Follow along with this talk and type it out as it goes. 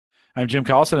I'm Jim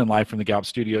Collison, and live from the Gallup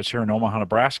studios here in Omaha,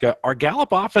 Nebraska. Our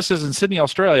Gallup office is in Sydney,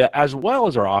 Australia, as well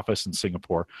as our office in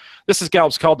Singapore. This is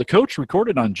Gallup's Call to Coach,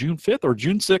 recorded on June 5th or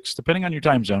June 6th, depending on your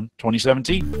time zone,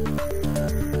 2017.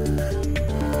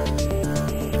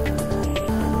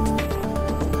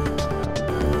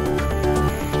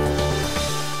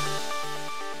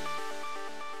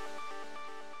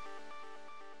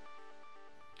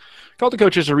 Call to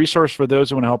Coach is a resource for those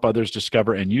who want to help others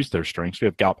discover and use their strengths. We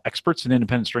have Gallup experts and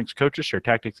independent strengths coaches share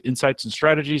tactics, insights, and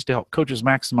strategies to help coaches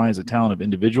maximize the talent of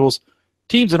individuals,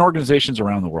 teams, and organizations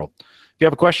around the world. If you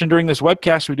have a question during this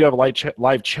webcast, we do have a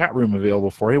live chat room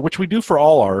available for you, which we do for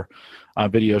all our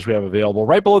videos we have available.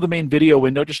 Right below the main video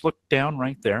window, just look down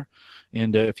right there.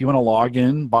 And if you want to log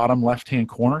in, bottom left-hand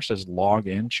corner says log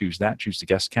in. Choose that. Choose the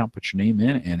guest account. Put your name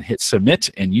in and hit submit,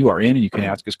 and you are in. And you can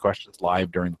ask us questions live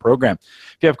during the program.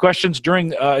 If you have questions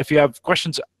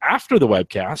after the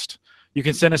webcast, you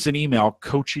can send us an email,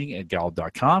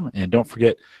 coaching@gallup.com. And don't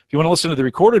forget, if you want to listen to the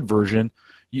recorded version,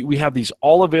 we have these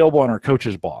all available on our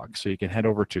coaches blog. So you can head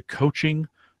over to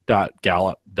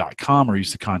coaching.gallup.com or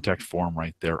use the contact form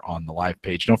right there on the live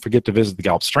page. Don't forget to visit the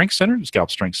Gallup Strengths Center. It's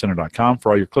gallupstrengthscenter.com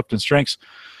for all your Clifton Strengths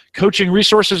coaching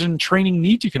resources and training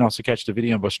needs. You can also catch the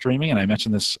video on both streaming, and I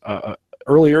mentioned this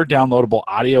earlier, downloadable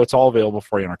audio. It's all available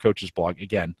for you on our coaches blog.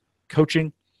 Again,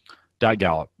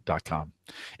 coaching.gallup.com.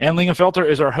 And Lingenfelter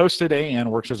is our host today and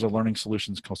works as a learning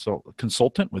solutions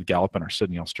consultant with Gallup in our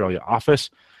Sydney, Australia office.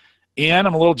 And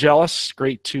I'm a little jealous.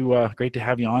 Great to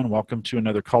have you on. Welcome to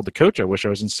another Call to Coach. I wish I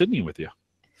was in Sydney with you.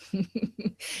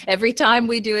 Every time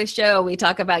we do a show, we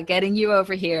talk about getting you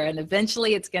over here, and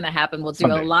eventually it's going to happen. We'll do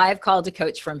a live Call to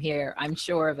Coach from here. I'm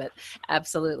sure of it.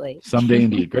 Absolutely. Someday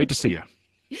indeed. Great to see you.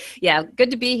 Yeah,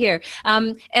 good to be here.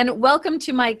 And welcome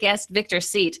to my guest, Victor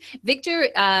Seat. Victor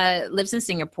lives in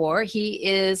Singapore. He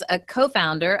is a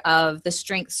co-founder of the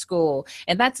Strengths School,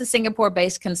 and that's a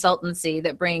Singapore-based consultancy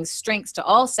that brings strengths to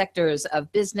all sectors of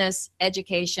business,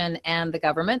 education, and the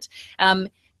government.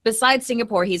 Besides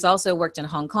Singapore, he's also worked in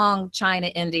Hong Kong, China,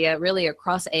 India, really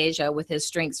across Asia with his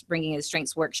strengths, bringing his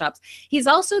strengths workshops. He's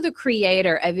also the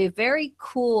creator of a very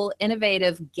cool,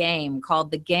 innovative game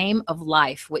called the Game of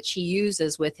Life, which he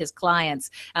uses with his clients.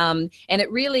 And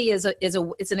it really is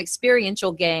it's an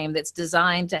experiential game that's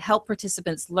designed to help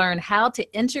participants learn how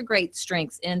to integrate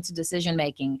strengths into decision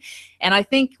making. And I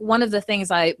think one of the things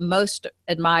I most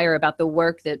admire about the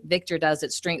work that Victor does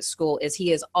at Strengths School is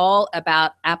he is all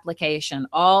about application,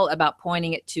 all about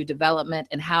pointing it to development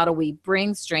and how do we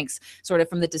bring strengths sort of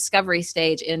from the discovery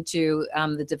stage into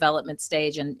the development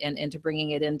stage and into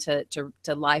bringing it into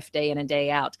life day in and day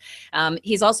out.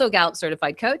 He's also a Gallup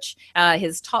certified coach.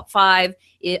 His top 5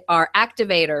 are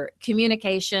activator,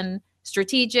 communication,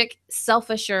 strategic,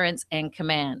 self-assurance, and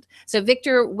command. So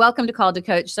Victor, welcome to Call to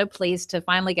Coach. So pleased to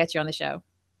finally get you on the show.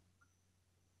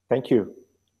 Thank you.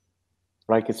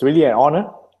 It's really an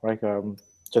honor.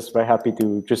 Just very happy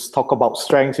to just talk about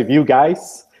strengths with you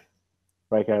guys,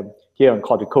 here on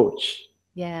Call to Coach.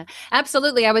 Yeah,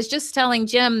 absolutely. I was just telling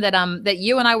Jim that that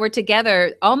you and I were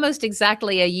together almost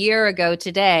exactly a year ago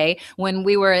today when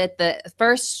we were at the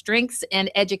first Strengths and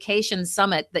Education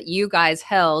Summit that you guys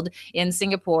held in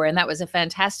Singapore, and that was a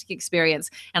fantastic experience.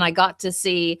 And I got to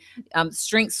see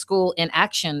Strengths School in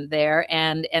action there,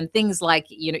 and things like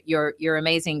your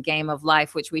amazing Game of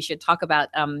Life, which we should talk about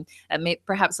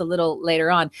perhaps a little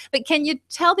later on. But can you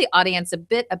tell the audience a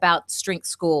bit about Strengths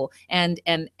School and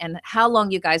how long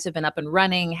you guys have been up and running?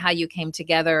 How you came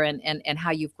together and how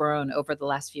you've grown over the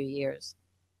last few years?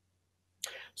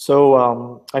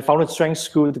 So I founded Strengths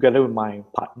School together with my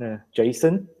partner,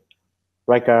 Jason.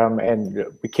 And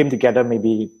we came together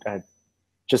maybe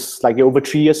just like over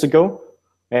 3 years ago.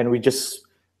 And we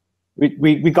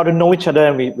got to know each other,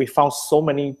 and we found so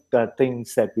many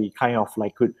things that we kind of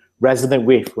could resonate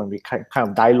with when we kind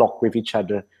of dialogue with each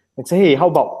other and say, hey, how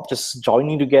about just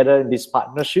joining together in this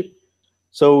partnership?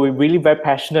 So we're really very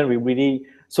passionate.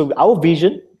 So our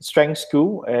vision, Strengths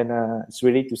School, and it's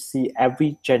really to see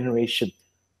every generation,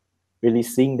 really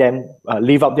seeing them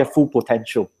live up their full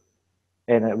potential.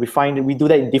 And we find that we do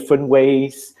that in different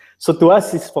ways. So to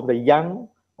us, it's from the young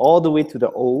all the way to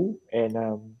the old. And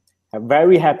I'm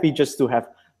very happy just to have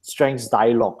strengths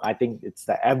dialogue. I think it's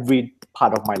every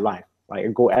part of my life. I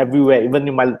go everywhere, even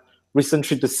in my recent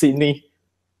trip to Sydney.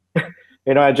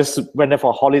 I just went there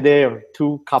for a holiday of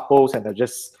 2 couples, and I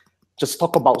just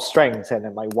talk about strengths. And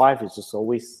then my wife is just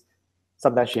always,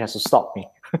 sometimes she has to stop me.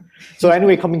 So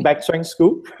anyway, coming back to Strengths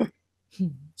School.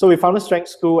 So we founded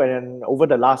Strengths School, and then over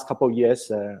the last couple of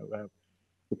years,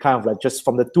 we kind of just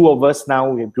from the 2 of us now,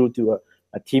 we grew to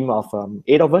a team of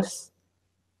 8 of us.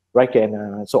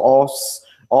 And so all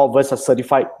all of us are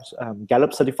certified,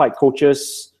 Gallup certified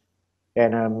coaches.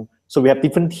 And so we have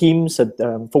different teams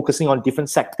focusing on different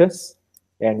sectors.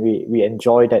 And we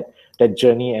enjoy that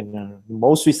journey. And the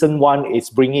most recent one is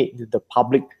bringing it to the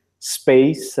public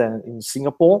space in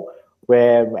Singapore,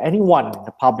 where anyone in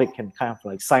the public can kind of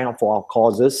like sign up for our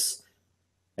courses.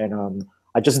 And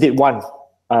I just did one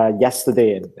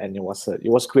yesterday, and it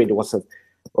was great. It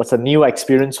was a new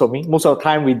experience for me. Most of the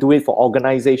time we do it for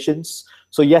organizations.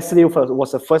 So yesterday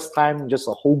was the first time just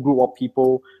a whole group of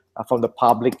people from the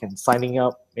public and signing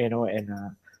up, and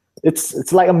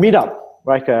it's like a meetup,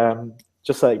 right?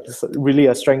 Just really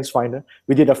a strengths finder.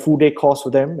 We did a full day course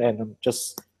for them, and I'm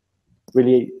just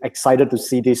really excited to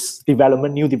see this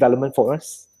new development for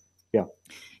us. Yeah.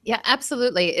 Yeah,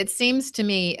 absolutely. It seems to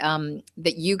me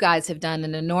that you guys have done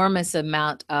an enormous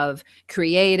amount of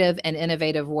creative and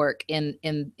innovative work in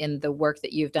the work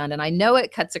that you've done. And I know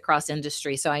it cuts across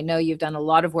industry. So I know you've done a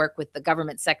lot of work with the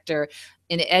government sector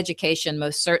in education,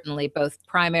 most certainly, both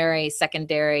primary,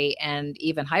 secondary, and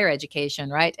even higher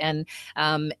education, right? And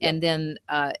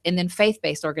then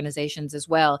faith-based organizations as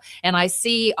well. And I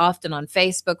see often on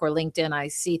Facebook or LinkedIn, I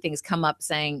see things come up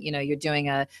saying, you're doing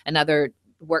another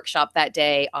workshop that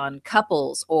day on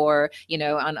couples, or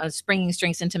on bringing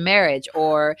strengths into marriage,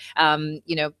 or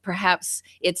perhaps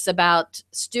it's about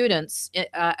students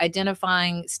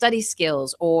identifying study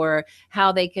skills, or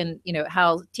how they can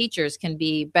how teachers can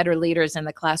be better leaders in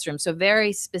the classroom. So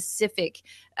very specific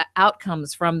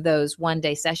outcomes from those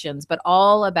one-day sessions, but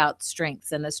all about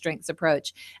strengths and the strengths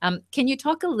approach. Can you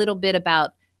talk a little bit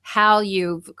about how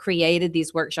you've created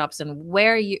these workshops and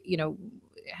where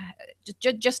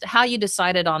just how you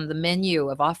decided on the menu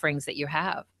of offerings that you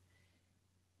have?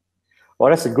 Well,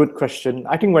 that's a good question.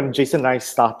 I think when Jason and I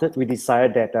started, we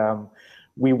decided that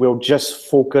we will just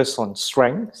focus on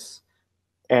strengths,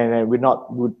 and we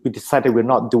decided we'll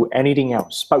not do anything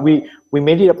else. But we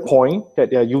made it a point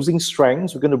that using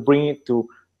strengths, we're going to bring it to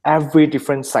every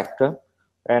different sector,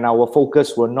 and our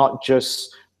focus will not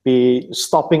just be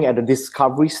stopping at the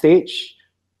discovery stage,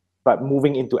 but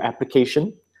moving into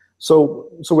application. So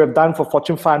we've done for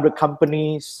Fortune 500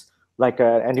 companies, like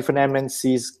and different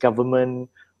MNCs, government,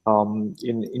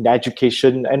 in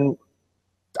education. And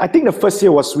I think the first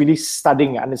year was really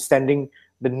studying, understanding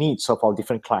the needs of our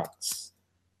different clients.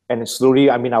 And slowly,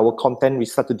 our content, we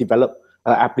start to develop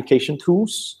application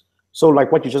tools. So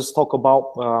like what you just talked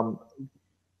about,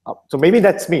 so maybe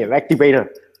that's me, an activator.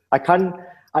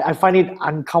 I find it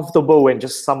uncomfortable when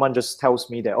someone just tells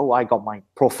me that, oh, I got my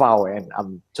profile and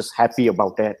I'm just happy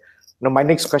about that. My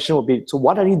next question would be, so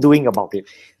what are you doing about it?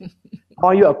 How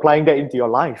are you applying that into your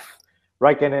life,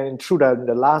 right? And then through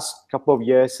the last couple of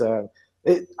years,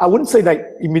 I wouldn't say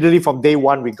that immediately from day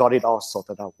one we got it all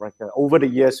sorted out, right? Over the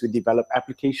years, we developed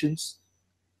applications.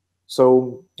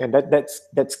 So, and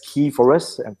that's key for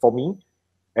us and for me.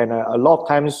 And a lot of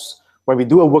times when we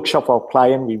do a workshop for our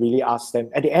client, we really ask them,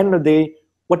 at the end of the day,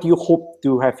 what do you hope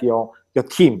to have your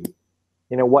team?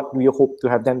 What do you hope to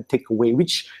have them take away?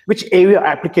 Which area of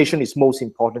application is most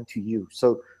important to you?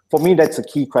 So for me, that's a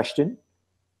key question.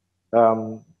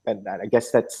 And I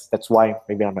guess that's why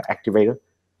maybe I'm an activator.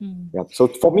 Yeah. So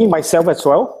for me, myself as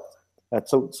well,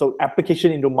 so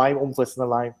application into my own personal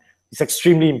life is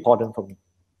extremely important for me.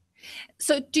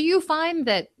 So do you find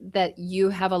that you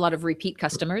have a lot of repeat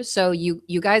customers? So you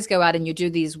guys go out and you do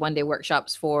these one-day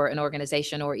workshops for an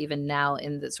organization, or even now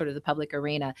in the sort of the public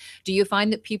arena. Do you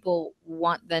find that people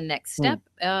want the next step,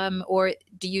 or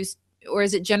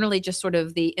is it generally just sort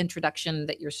of the introduction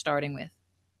that you're starting with?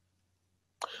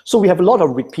 So we have a lot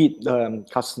of repeat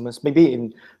customers. Maybe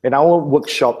in our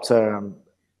workshops,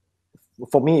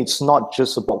 for me, it's not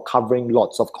just about covering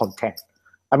lots of content.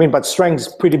 But strength is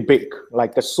pretty big.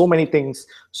 Like there's so many things,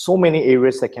 so many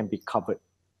areas that can be covered.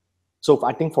 So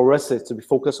I think for us, it's to be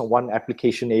focused on one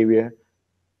application area,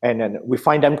 and then we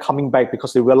find them coming back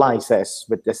because they realize as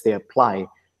they apply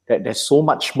that there's so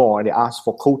much more. They ask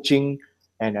for coaching,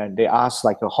 and they ask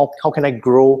like, how can I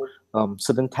grow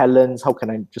certain talents? How can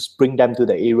I just bring them to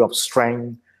the area of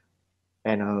strength?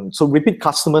 And so repeat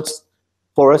customers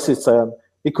for us,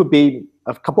 it could be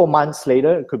a couple of months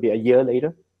later, it could be a year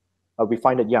later. We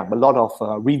find that, a lot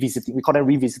of revisiting, we call them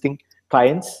revisiting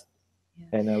clients,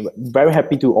 and very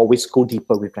happy to always go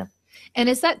deeper with them. And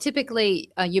is that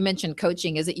typically, you mentioned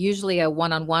coaching, is it usually a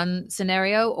one-on-one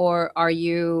scenario, or are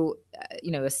you,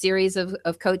 a series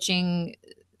of coaching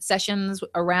sessions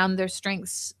around their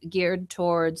strengths geared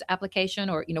towards application,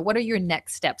 or, what are your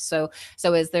next steps? So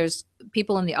as there's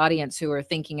people in the audience who are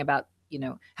thinking about,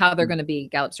 how they're going to be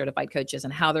Gallup certified coaches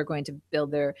and how they're going to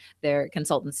build their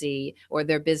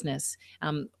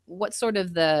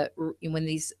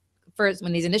first,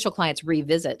 when these initial clients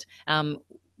revisit,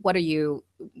 what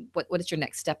is your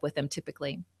next step with them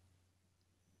typically?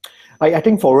 I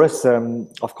think for us,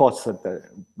 of course,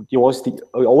 it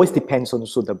always depends on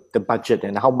also the budget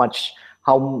and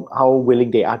how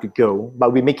willing they are to go.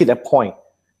 But we make it a point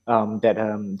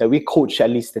that we coach at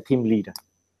least the team leader,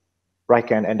 right?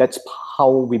 And that's how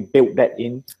we build that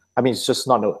in. I mean, it's just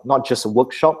not just a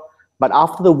workshop, but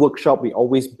after the workshop, we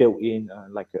always build in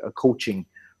like a coaching,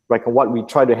 right? And what we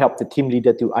try to help the team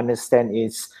leader to understand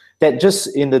is that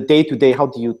just in the day-to-day, how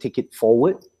do you take it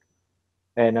forward?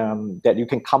 And that you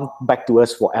can come back to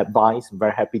us for advice. I'm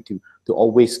very happy to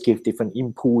always give different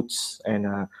inputs and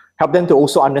help them to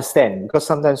also understand, because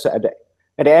sometimes at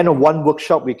the end of one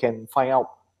workshop, we can find out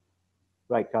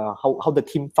like how the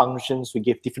team functions. We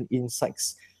give different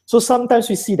insights. So sometimes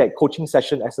we see that coaching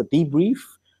session as a debrief,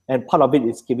 and part of it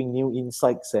is giving new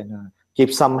insights and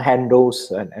give some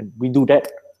handles, and we do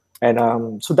that.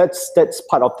 And so that's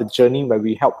part of the journey where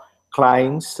we help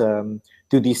clients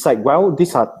to decide, well,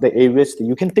 these are the areas that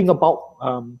you can think about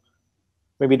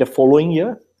maybe the following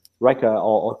year, right?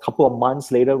 Or a couple of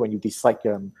months later when you decide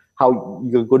how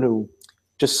you're going to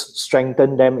just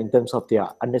strengthen them in terms of their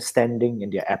understanding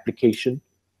and their application.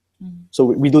 Mm. So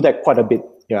we do that quite a bit,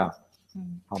 yeah.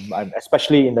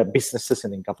 Especially in the businesses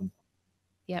and in government.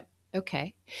 Yep,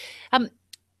 okay.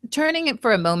 Turning it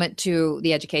for a moment to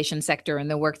the education sector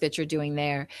and the work that you're doing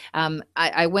there,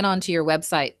 I went onto your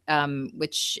website,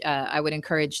 which I would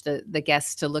encourage the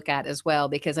guests to look at as well,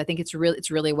 because I think it's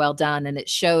really well done, and it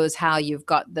shows how you've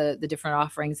got the different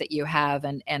offerings that you have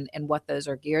and what those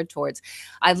are geared towards.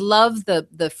 I love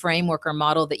the framework or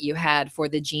model that you had for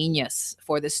the genius,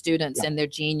 for the students and their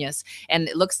genius, and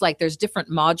it looks like there's different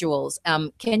modules.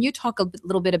 Can you talk a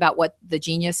little bit about what the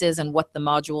genius is and what the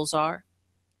modules are?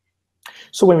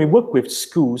 So when we work with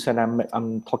schools, and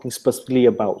I'm talking specifically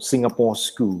about Singapore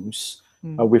schools,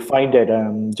 we find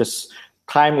that just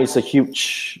time is a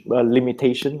huge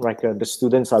limitation. Right, the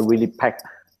students are really packed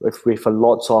with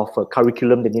lots of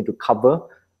curriculum they need to cover,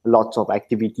 lots of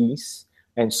activities,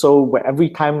 and so every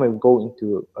time we go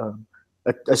into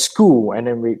a school and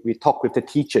then we talk with the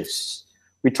teachers,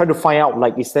 we try to find out,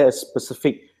 like, is there a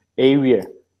specific area,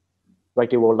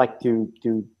 right, they would like to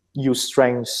use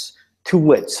strengths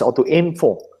towards or to aim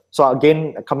for. So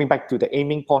again, coming back to the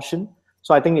aiming portion,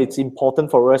 so I think it's important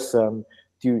for us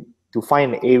to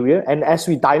find an area. And as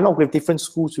we dialogue with different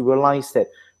schools, we realize that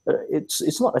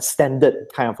it's not a standard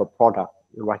kind of a product,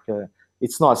 right?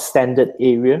 It's not a standard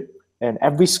area, and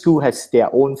every school has their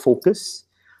own focus.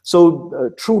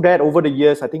 So through that, over the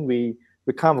years, I think we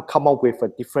kind of come up with a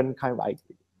different kind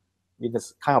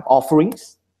of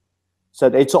offerings. So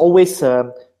it's always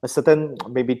a certain,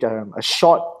 maybe a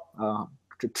short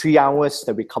 3 hours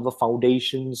that we cover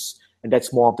foundations, and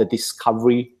that's more of the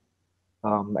discovery.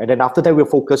 And then after that, we'll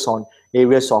focus on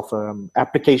areas of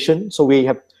application. So we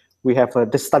have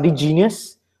the study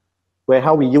genius, where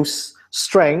how we use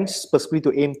strengths specifically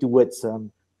to aim towards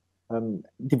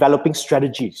developing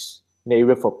strategies in the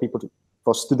area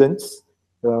for students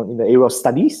in the area of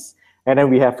studies. And then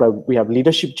we have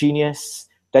leadership genius,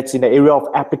 that's in the area of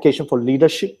application for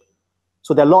leadership.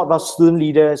 So there are a lot of student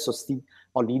leaders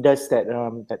or leaders that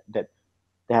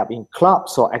they have in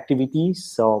clubs or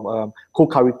activities or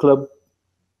co-curriculum,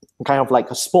 kind of like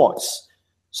a sports.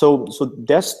 So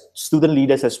there's student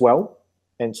leaders as well,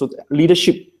 and so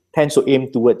leadership tends to aim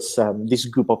towards this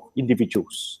group of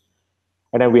individuals.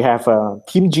 And then we have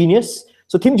team genius.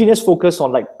 So team genius focus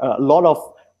on like a lot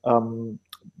of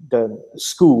the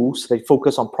schools. They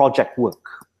focus on project work,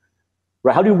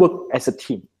 right? How do you work as a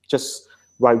team? Just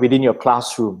right within your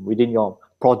classroom, within your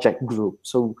project group.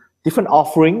 So different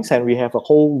offerings, and we have a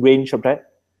whole range of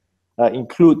that.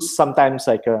 Includes sometimes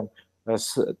like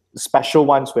special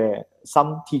ones where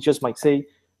some teachers might say,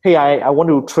 hey, I want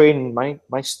to train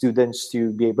my students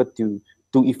to be able to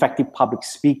do effective public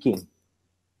speaking.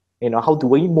 You know, how do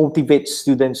we motivate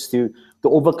students to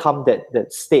overcome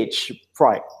that stage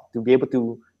fright, to be able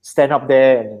to stand up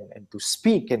there and to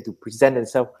speak and to present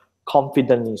themselves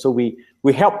confidently. So we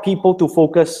help people to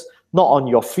focus not on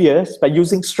your fears, but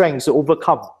using strengths to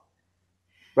overcome,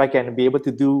 right? And be able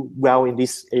to do well in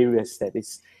these areas that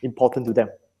is important to them.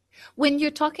 When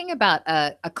you're talking about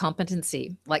a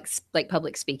competency, like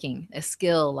public speaking, a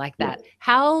skill like that,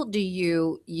 how do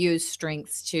you use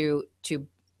strengths to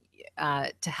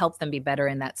help them be better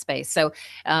in that space? So,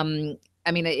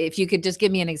 I mean, if you could just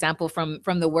give me an example from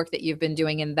the work that you've been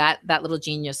doing in that little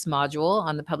genius module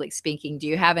on the public speaking, do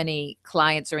you have any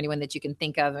clients or anyone that you can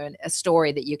think of, or a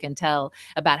story that you can tell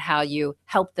about how you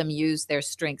help them use their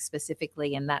strengths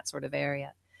specifically in that sort of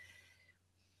area?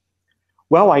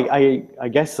 Well, I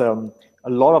guess a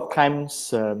lot of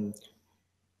times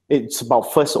it's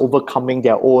about first overcoming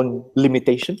their own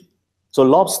limitation. So a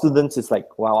lot of students is like,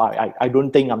 well, I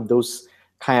don't think I'm those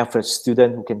kind of a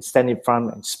student who can stand in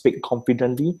front and speak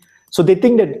confidently. So they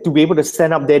think that to be able to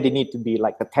stand up there, they need to be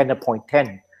like a 10 upon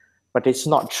 10, but it's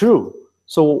not true.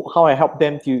 So how I help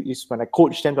them is when I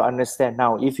coach them to understand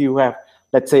now, if you have,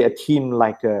 let's say, a team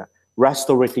like a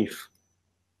restorative,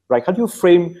 right? How do you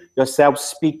frame yourself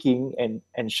speaking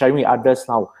and sharing with others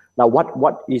now? Now,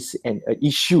 what is an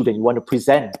issue that you want to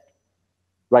present,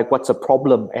 right? What's a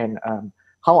problem, and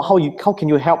how can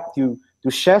you help to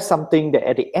share something that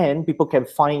at the end people can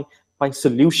find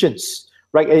solutions,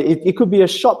 right? It could be a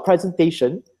short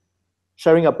presentation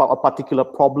sharing about a particular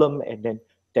problem, and then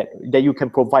that you can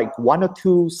provide one or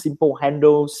two simple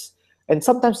handles, and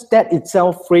sometimes that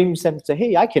itself frames them to say,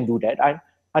 hey, I can do that.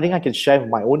 I think I can share with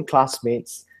my own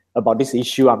classmates about this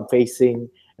issue I'm facing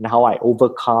and how I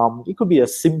overcome. It could be a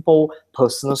simple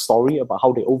personal story about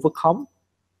how they overcome,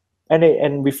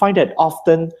 and we find that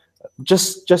often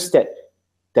just that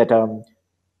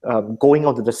going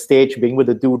onto the stage, being able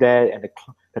to do that, and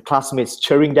the classmates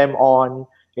cheering them on,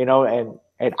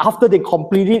 and after they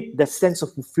complete it, the sense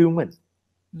of fulfillment,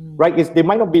 right? They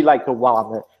might not be like, oh, wow,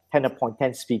 I'm a 10 upon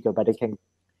 10 speaker, but they can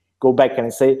go back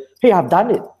and say, hey, I've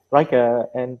done it, right?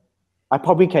 And I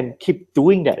probably can keep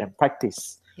doing that and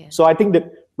practice. Yeah. So I think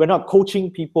that we're not coaching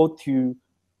people to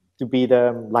be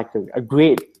a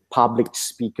great public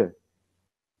speaker.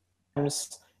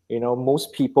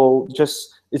 Most people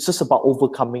it's just about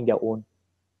overcoming their own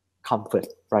comfort,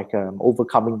 right?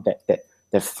 Overcoming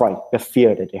that fright, the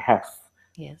fear that they have.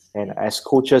 Yes. And as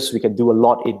coaches, we can do a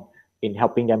lot in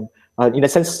helping them. In a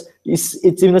sense,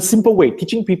 it's in a simple way,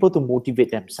 teaching people to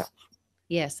motivate themselves.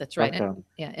 Yes, that's right.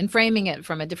 And framing it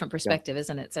from a different perspective,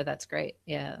 isn't it? So that's great.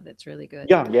 Yeah, that's really good.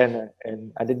 Yeah,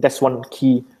 and I think that's one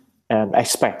key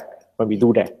aspect when we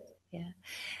do that. Yeah.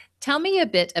 Tell me a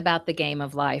bit about the game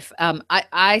of life.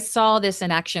 I saw this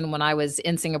in action when I was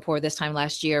in Singapore this time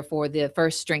last year for the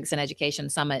first Strengths in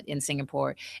Education Summit in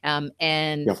Singapore.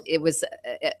 It was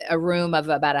a room of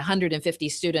about 150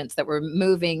 students that were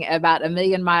moving about 1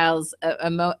 million miles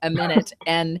a minute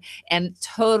and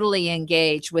totally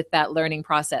engaged with that learning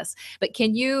process. But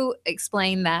can you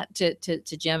explain that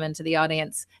to Jim and to the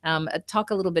audience? Talk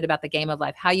a little bit about the game of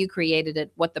life, how you created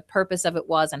it, what the purpose of it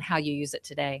was, and how you use it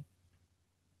today.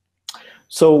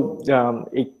 So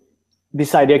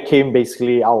this idea came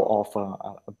basically out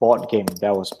of a board game that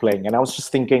I was playing, and I was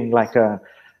just thinking like,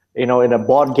 in a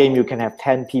board game you can have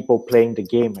 10 people playing the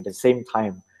game at the same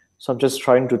time. So I'm just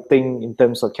trying to think in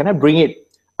terms of, can I bring it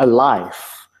alive,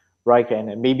 right?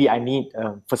 And maybe I need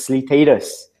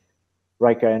facilitators,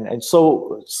 right? And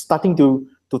so starting to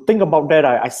think about that,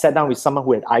 I sat down with someone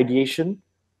who had ideation,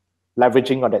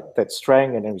 leveraging on that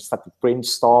strength, and then we started to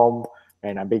brainstorm.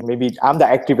 And maybe I'm the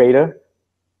activator.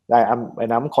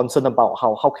 I'm concerned about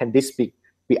how can this be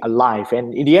alive.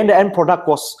 And in the end product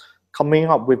was coming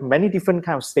up with many different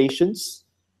kind of stations.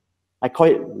 I call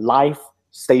it live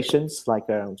stations. Like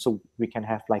so we can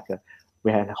have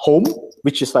we have a home,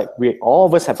 which is like all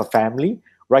of us have a family,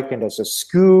 right? And there's a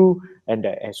school and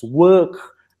there's work.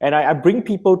 And I bring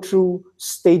people through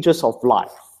stages of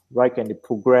life, right? And they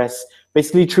progress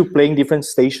basically through playing different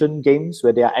station games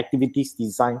where there are activities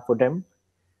designed for them.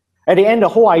 At the end, the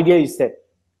whole idea is that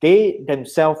they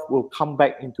themselves will come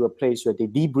back into a place where they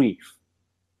debrief.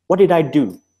 What did I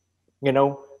do?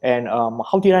 And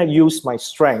how did I use my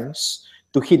strengths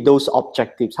to hit those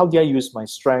objectives? How did I use my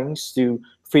strengths to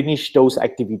finish those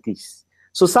activities?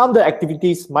 So some of the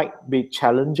activities might be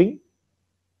challenging.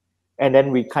 And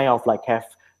then we kind of have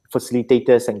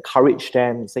facilitators encourage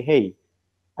them and say, hey,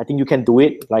 I think you can do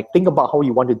it. Think about how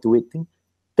you want to do it.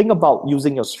 Think about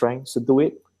using your strengths to do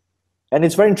it. And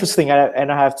it's very interesting,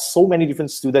 and I have so many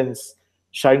different students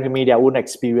sharing with me their own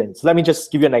experience. Let me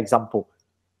just give you an example,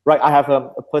 right? I have a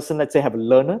person, let's say, have a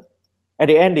learner. At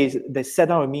the end, they sat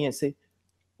down with me and say,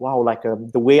 wow,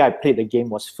 the way I played the game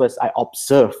was first I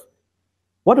observe.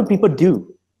 What do people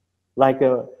do?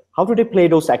 How do they play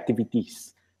those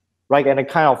activities, right? And I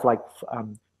kind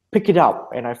of pick it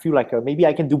up, and I feel like maybe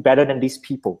I can do better than these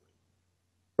people,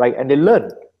 right? And they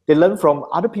learn. They learn from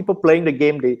other people playing the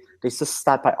game. They just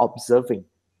start by observing,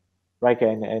 right?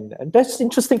 And that's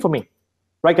interesting for me,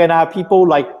 right? And I have people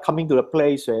coming to the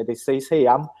place where they say, hey,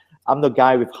 I'm the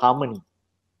guy with harmony,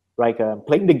 right?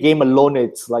 Playing the game alone,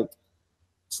 it's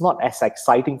not as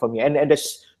exciting for me. And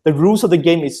the rules of the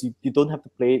game is you don't have to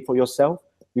play it for yourself.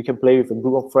 You can play with a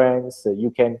group of friends. You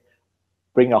can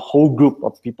bring a whole group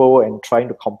of people and trying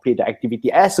to complete the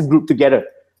activity as a group together.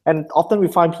 And often we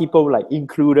find people like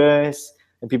includers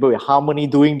and people with harmony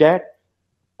doing that.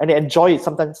 and they enjoy it.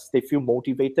 Sometimes they feel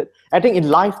motivated. I think in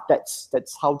life, that's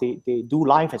how they do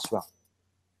life as well.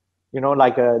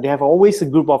 Like they have always a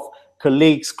group of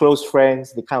colleagues, close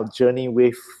friends, they kind of journey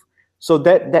with. So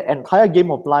that entire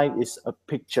game of life is a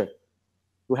picture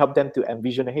to help them to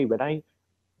envision, hey, when I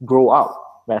grow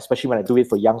up, especially when I do it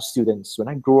for young students, when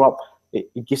I grow up,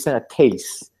 it gives them a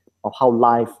taste of how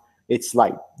life it's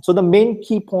like. So the main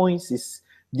key points is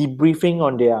debriefing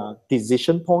on their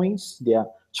decision points, their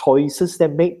choices they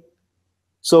make.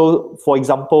 So for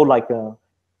example, like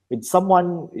with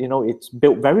someone, it's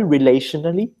built very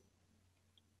relationally,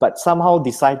 but somehow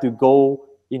decide to go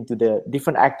into the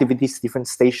different activities, different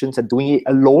stations, and doing it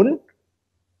alone,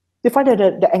 they find that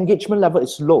the engagement level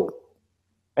is low.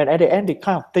 And at the end, they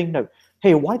kind of think that,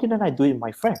 hey, why didn't I do it with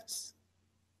my friends?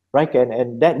 Right?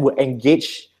 And that would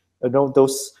engage,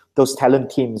 those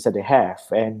talent teams that they have.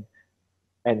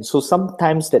 And so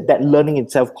sometimes that learning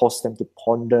itself causes them to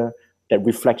ponder, that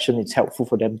reflection is helpful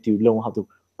for them to learn how to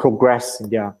progress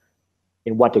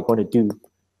in what they're going to do.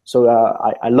 So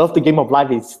I love the game of life.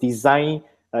 It's designed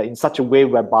in such a way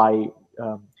whereby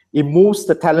it moves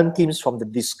the talent teams from the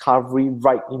discovery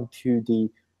right into the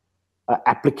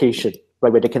application,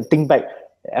 right, where they can think back,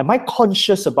 am I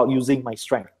conscious about using my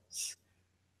strengths?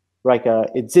 Right?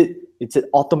 Is it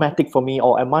automatic for me,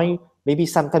 or am I maybe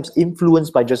sometimes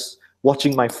influenced by just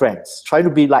watching my friends, try to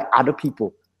be like other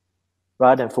people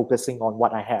rather than focusing on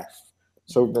what I have?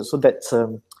 So that's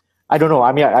I don't know.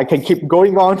 I mean, I can keep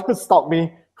going on. Stop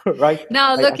me. Right?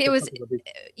 No, look, it was,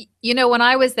 when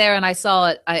I was there and I saw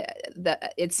it,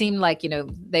 it seemed like,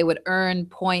 they would earn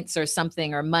points or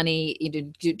something or money,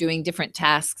 doing different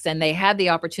tasks. And they had the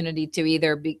opportunity to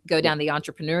either go down the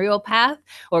entrepreneurial path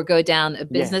or go down a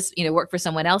business, work for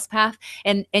someone else path.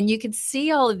 And you could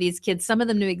see all of these kids, some of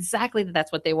them knew exactly that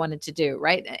that's what they wanted to do.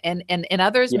 Right. And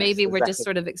others maybe were just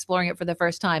sort of exploring it for the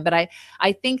first time. But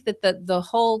I think that the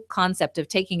whole concept of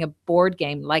taking a board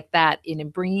game like that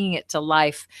and bringing it to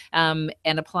life, and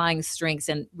applying strengths,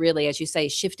 and really, as you say,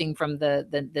 shifting from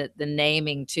the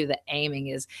naming to the aiming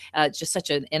is just such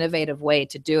an innovative way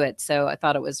to do it. So I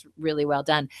thought it was really well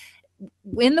done.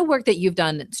 In the work that you've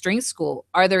done at Strengths School,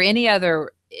 are there any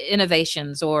other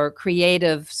innovations or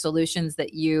creative solutions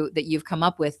that you've come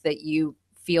up with that you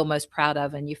feel most proud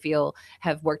of and you feel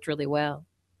have worked really well?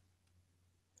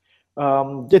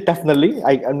 Yeah, definitely.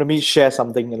 Let me share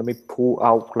something, and let me pull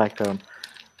out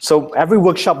so every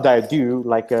workshop that I do,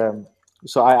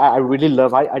 so I really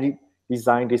love, I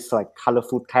design this like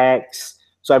colorful tags,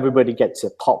 so everybody gets a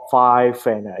top 5,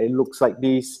 and it looks like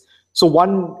this. So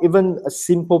even a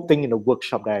simple thing in a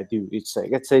workshop that I do, it's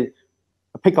let's say,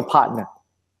 pick a partner,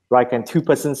 right? And 2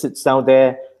 persons sits down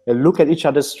there, they look at each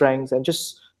other's strengths and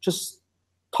just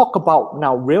talk about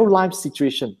now real life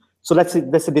situation. So let's say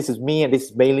this is me and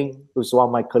this is Mei-Ling, who's one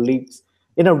of my colleagues,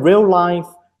 in a real life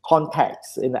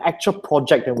context, in the actual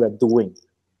project that we're doing,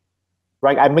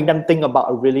 right? I make them think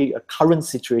about a current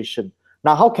situation.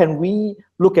 Now, how can we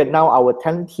look at now our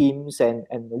talent teams and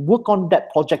work on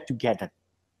that project together?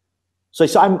 So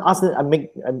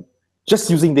I'm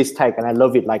just using this tag, and I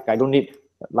love it. Like, I don't need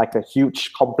like a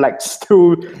huge complex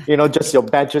tool, just your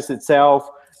badges itself.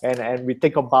 And we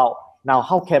think about now,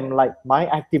 how can like my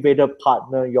activator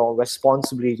partner your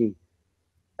responsibility?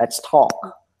 Let's talk.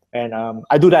 And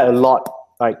I do that a lot,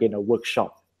 like in a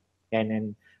workshop,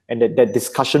 and that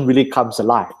discussion really comes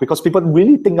alive because people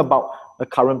really think about the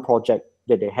current project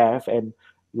that they have. And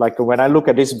like when I look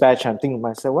at this badge, I'm thinking to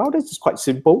myself, well, this is quite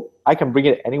simple. I can bring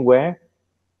it anywhere.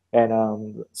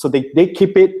 And so they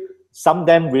keep it. Some of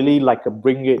them really like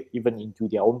bring it even into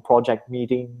their own project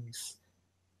meetings.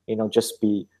 Just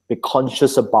be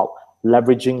conscious about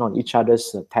leveraging on each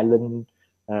other's talent.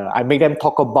 I make them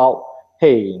talk about,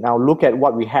 hey, now look at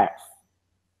what we have,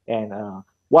 and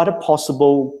what a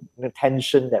possible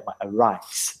tension that might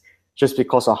arise just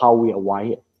because of how we are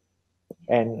wired.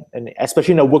 And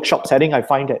especially in a workshop setting, I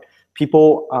find that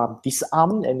people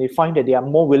disarm, and they find that they are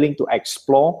more willing to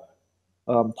explore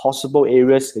possible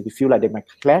areas that they feel like they might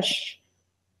clash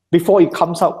before it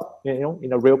comes out,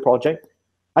 in a real project.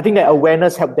 I think that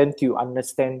awareness helps them to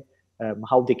understand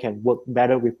how they can work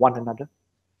better with one another.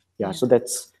 Yeah. So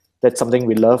that's something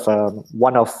we love.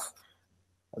 One of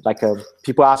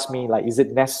people ask me like, is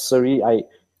it necessary?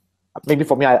 Maybe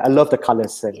for me, I love the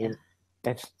colors, and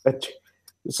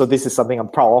so this is something I'm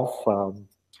proud of.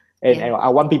 And I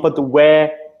want people to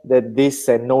wear this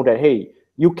and know that, hey,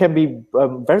 you can be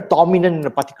very dominant in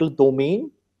a particular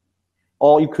domain,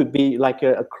 or you could be like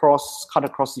cut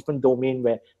across different domain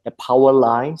where the power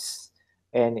lies,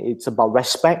 and it's about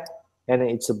respect, and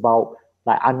it's about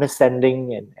like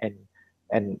understanding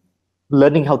and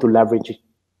learning how to leverage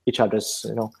each other's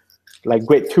like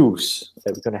great tools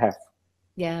that we're going to have.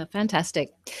 Yeah,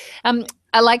 fantastic.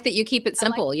 I like that you keep it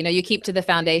simple. You know, you keep to the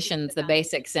foundations, the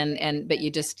basics, but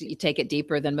you take it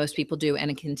deeper than most people do,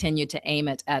 and continue to aim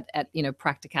it at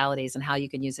practicalities and how you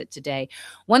can use it today.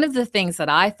 One of the things that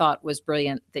I thought was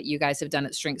brilliant that you guys have done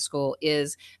at Strength School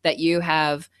is that you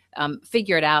have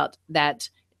figured out that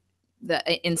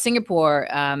in Singapore,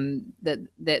 that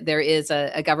there is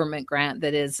a government grant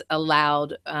that is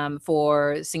allowed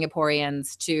for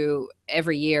Singaporeans to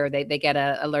every year they get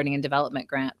a learning and development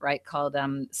grant, right, called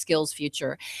Skills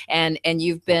Future, and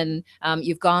you've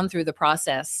gone through the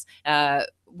process,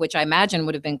 which I imagine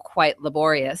would have been quite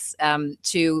laborious,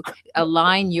 to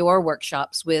align your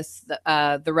workshops with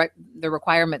the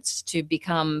requirements to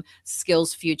become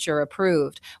Skills Future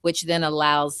approved, which then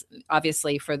allows,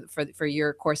 obviously, for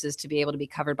your courses to be able to be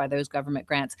covered by those government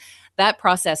grants. That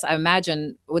process, I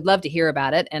imagine, would love to hear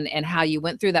about it and how you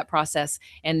went through that process.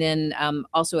 And then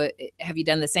also, have you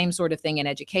done the same sort of thing in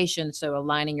education? So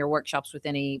aligning your workshops with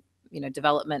any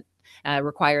development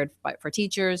required for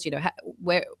teachers,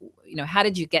 how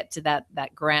did you get to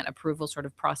that grant approval sort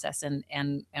of process,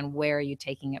 and where are you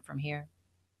taking it from here?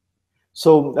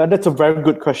 So that's a very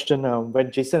good question.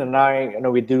 When Jason and I,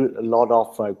 we do a lot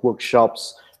of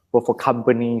workshops both for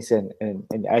companies and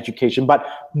education, but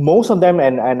most of them,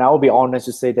 and I'll be honest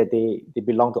to say that they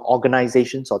belong to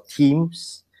organizations or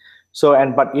teams. So,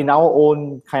 but in our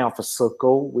own kind of a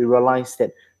circle, we realize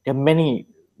that there are many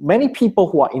people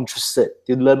who are interested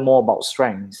to learn more about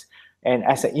strengths. And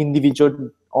as an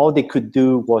individual, all they could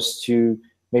do was to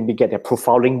maybe get their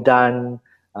profiling done,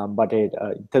 but in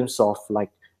terms of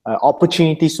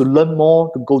opportunities to learn more,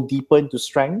 to go deeper into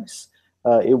strengths,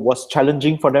 it was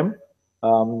challenging for them.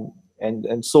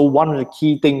 And so one of the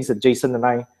key things that Jason and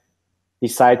I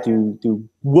decided to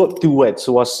work towards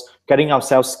was getting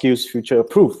ourselves Skills Future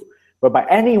approved, whereby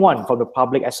anyone from the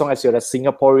public, as long as you're a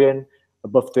Singaporean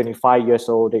above 25 years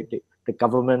old, the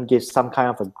government gives some kind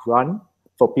of a grant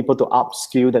for people to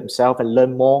upskill themselves and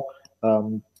learn more,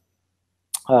 and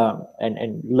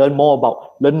learn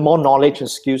more knowledge and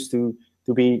skills to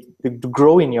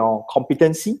grow in your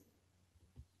competency.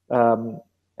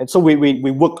 And so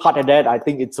we work hard at that. I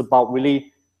think it's about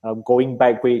really going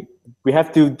back. We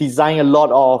have to design a lot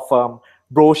of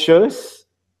brochures,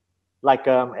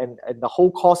 and the whole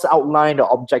course outline, the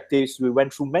objectives. We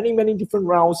went through many different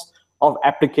rounds of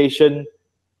application,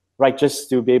 right, just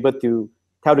to be able to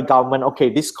tell the government,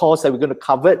 okay, this course that we're going to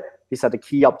cover, these are the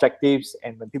key objectives,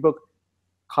 and when people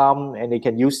come and they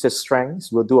can use their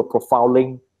strengths, we'll do a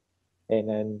profiling, and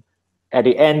then at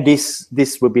the end, this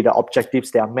will be the objectives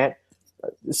that are met.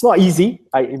 It's not easy.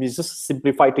 It's just a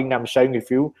simplified thing that I'm sharing with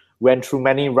you. Went through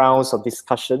many rounds of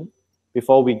discussion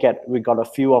before we got a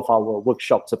few of our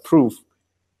workshops approved.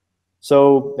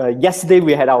 So yesterday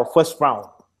we had our first round,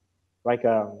 right?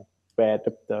 Where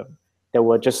there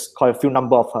were just quite a few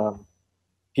number of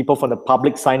people from the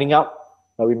public signing up.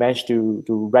 We managed to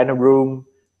rent a room,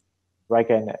 right?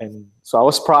 And so I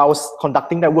was proud. I was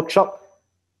conducting that workshop.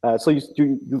 So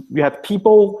you have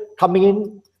people coming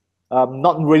in,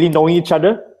 not really knowing each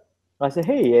other. I say,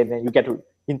 hey, and then you get to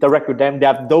interact with them. There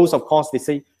are those, of course, they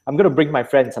say, I'm going to bring my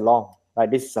friends along. Right?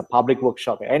 This is a public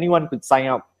workshop. Anyone could sign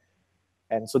up.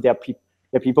 And so there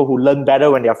are people who learn better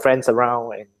when there are friends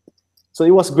around. And so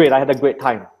it was great. I had a great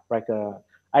time. Right?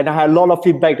 And I had a lot of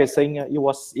feedback that's saying it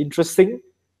was interesting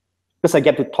because I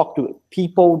get to talk to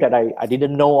people that I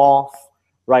didn't know of,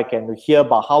 right? And to hear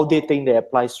about how they think they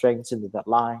apply strengths into their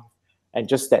life, and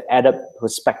just that added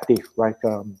perspective, right?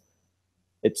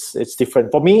 It's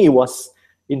different. For me, it was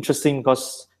interesting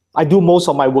because I do most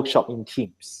of my workshop in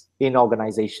teams, in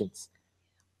organizations.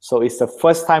 So it's the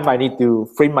first time I need to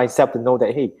frame myself to know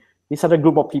that, hey, these are the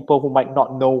group of people who might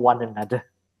not know one another,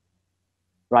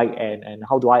 right? And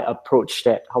how do I approach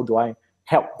that? How do I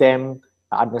help them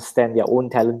understand their own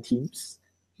talent teams?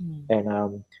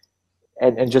 And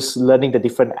just learning the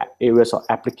different areas of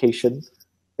application.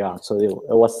 Yeah, so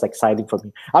it was exciting for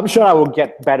me. I'm sure I will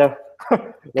get better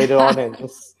later on and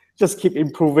just keep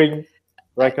improving.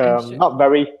 Like sure. not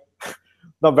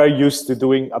very used to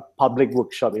doing a public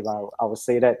workshop, if I would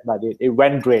say that, but it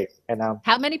went great. And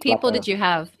how many people did you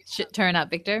have turn up,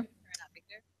 Victor?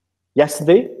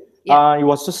 Yesterday, it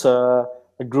was just a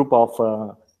group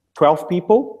of 12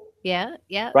 people. Yeah.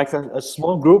 Right, a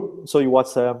small group. So it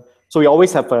was so we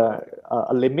always have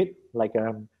a limit,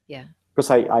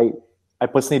 because I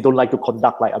personally don't like to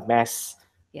conduct like a mass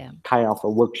kind of a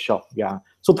workshop. Yeah.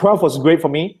 So 12 was great for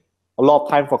me. A lot of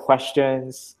time for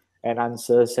questions and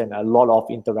answers and a lot of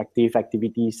interactive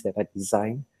activities that I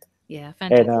designed. Yeah,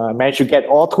 fantastic. And I managed to get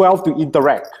all 12 to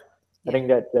interact. I think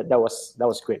that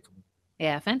was great for me.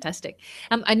 Yeah, fantastic.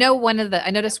 I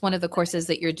noticed one of the courses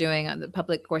that you're doing on the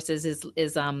public courses is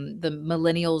the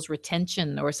millennials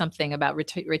retention or something about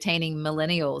retaining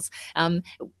millennials.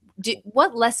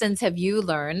 What lessons have you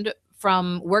learned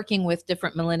from working with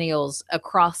different millennials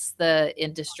across the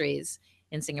industries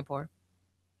in Singapore?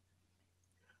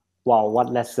 Wow,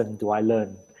 what lesson do I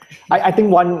learn? I think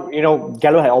one,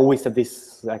 Gallup had always had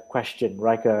this question,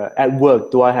 right? At work,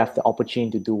 do I have the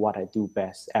opportunity to do what I do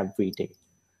best every day?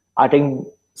 I think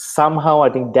somehow,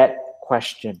 that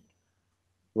question,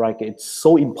 right, it's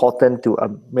so important to a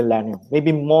millennial,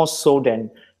 maybe more so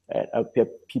than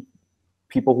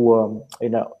people who are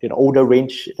in an older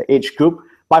range, the age group.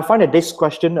 But I find that this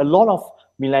question, a lot of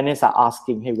millennials are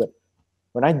asking, hey,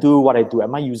 when I do what I do,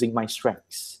 am I using my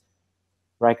strengths?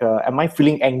 Right? Am I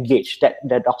feeling engaged? That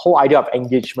the whole idea of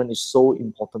engagement is so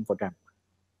important for them.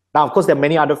 Now, of course, there are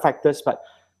many other factors, but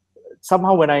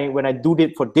somehow when I do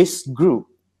it for this group,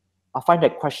 I find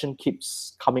that question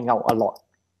keeps coming out a lot.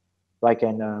 Like,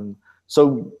 and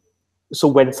so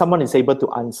when someone is able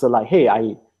to answer like, hey,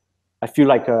 I feel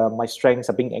like my strengths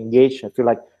are being engaged. I feel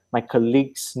like my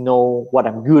colleagues know what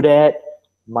I'm good at.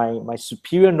 My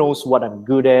superior knows what I'm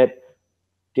good at.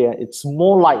 It's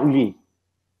more likely,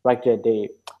 right, that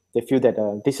they feel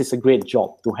that this is a great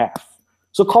job to have.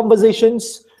 So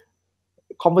conversations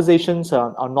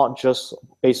are not just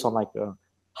based on like a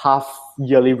half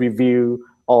yearly review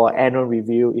or annual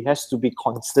review. It has to be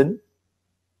constant.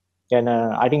 And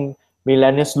I think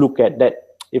millennials look at that.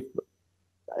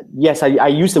 Yes, I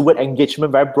use the word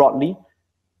engagement very broadly,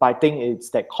 but I think it's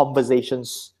that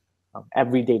conversations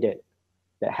every day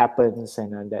that happens,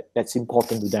 and that's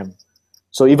important to them.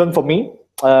 So even for me,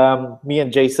 me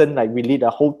and Jason, like we lead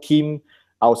a whole team.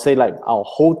 I would say like our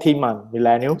whole team are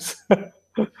millennials.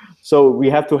 So we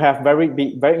have to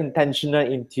be very intentional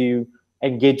into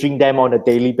engaging them on a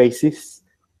daily basis,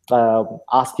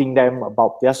 asking them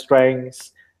about their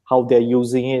strengths, how they're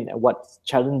using it, and what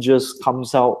challenges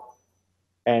comes out,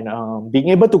 and being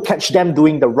able to catch them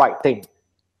doing the right thing,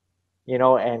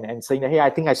 and saying that, hey, I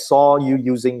think I saw you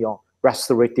using your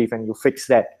restorative and you fixed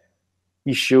that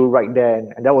issue right there,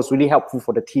 and that was really helpful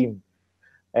for the team.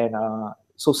 And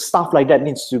so stuff like that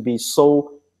needs to be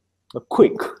so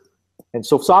quick. And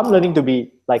so I'm learning to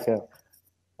be like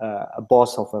a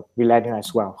boss of a millennial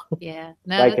as well. Yeah.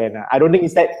 And I don't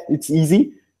think it's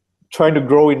easy trying to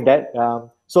grow in that.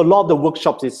 So a lot of the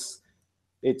workshops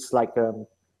it's like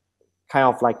kind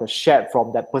of like a shared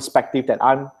from that perspective that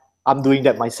I'm doing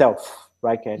that myself,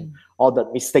 right? And all the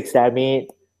mistakes that I made,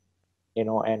 and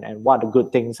what are the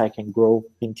good things I can grow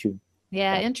into.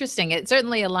 Yeah, interesting. It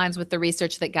certainly aligns with the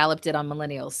research that Gallup did on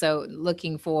millennials. So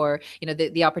looking for,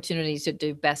 the opportunity to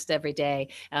do best every day,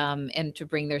 and to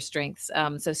bring their strengths.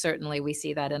 So certainly we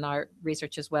see that in our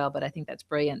research as well, but I think that's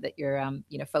brilliant that you're,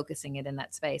 focusing it in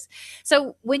that space.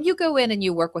 So when you go in and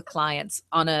you work with clients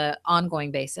on an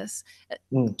ongoing basis,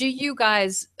 do you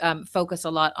guys focus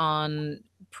a lot on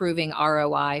proving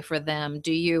ROI for them?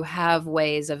 Do you have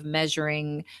ways of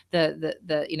measuring the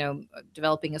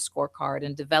developing a scorecard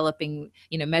and developing,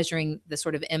 measuring the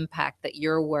sort of impact that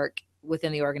your work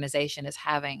within the organization is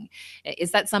having?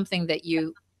 Is that something that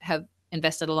you have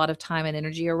invested a lot of time and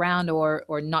energy around, or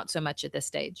not so much at this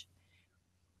stage?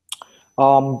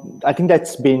 I think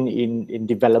that's been in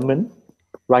development,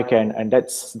 right? And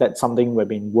that's something we've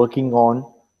been working on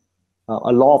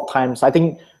a lot of times. I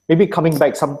think maybe coming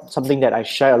back, something that I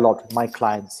share a lot with my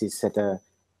clients is that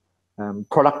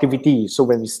productivity. So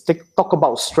when we talk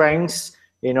about strengths,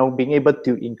 being able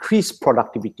to increase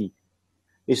productivity,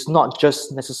 it's not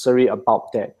just necessarily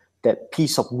about that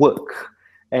piece of work.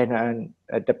 And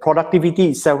the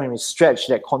productivity itself, when we stretch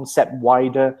that concept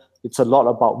wider, it's a lot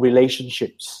about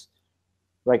relationships,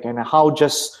 right? And how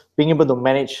just being able to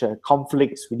manage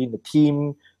conflicts within the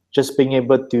team, just being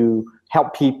able to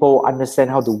help people understand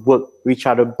how to work with each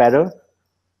other better.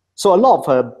 So a lot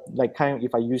of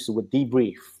if I use the word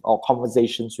debrief or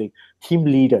conversations with team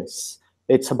leaders,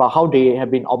 it's about how they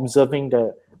have been observing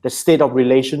the state of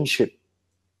relationship,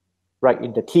 right,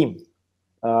 in the team,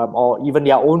 or even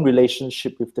their own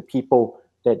relationship with the people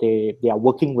that they are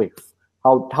working with,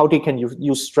 how they can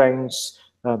use strengths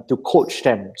to coach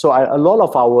them. So a lot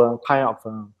of our kind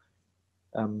of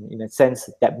in a sense,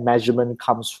 that measurement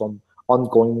comes from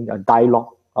ongoing dialogue,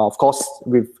 of course,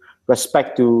 with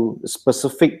respect to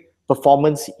specific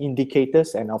performance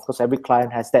indicators. And of course, every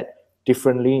client has that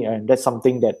differently. And that's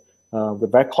something that we're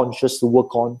very conscious to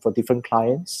work on for different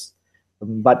clients.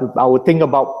 But I would think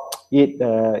about it,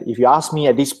 if you ask me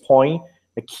at this point,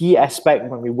 the key aspect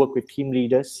when we work with team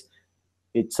leaders,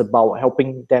 it's about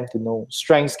helping them to know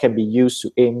strengths can be used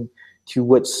to aim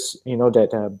towards,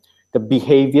 that the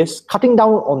behaviors, cutting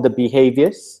down on the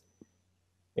behaviors,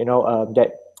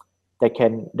 that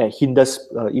hinders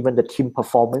even the team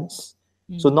performance.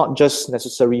 So not just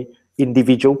necessary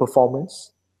individual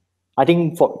performance. I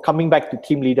think for coming back to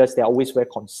team leaders, they're always very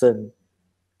concerned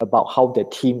about how the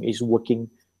team is working,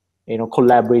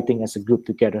 collaborating as a group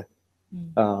together.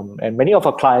 And many of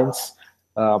our clients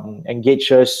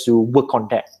engage us to work on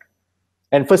that.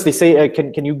 And first they say,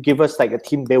 can you give us like a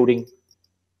team building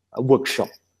workshop,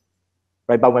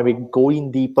 right? But when we go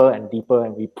in deeper and deeper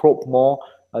and we probe more,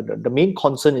 the main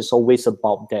concern is always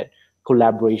about that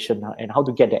collaboration and how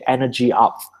to get the energy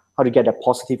up, how to get the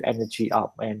positive energy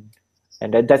up, and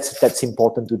that's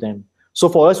important to them. So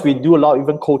for us, we do a lot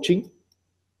even coaching,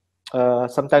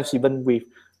 sometimes even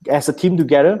as a team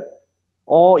together,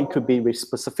 or it could be with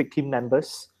specific team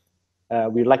members.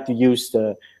 We like to use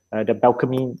the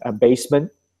balcony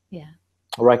basement,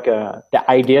 like the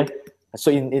idea.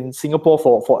 So in Singapore,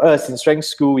 for us in Strength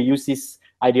School, we use this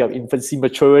idea of infancy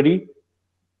maturity.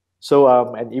 So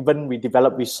and even we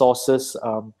develop resources.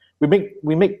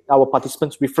 We make our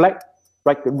participants reflect,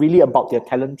 right, really about their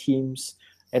talent teams,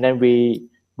 and then we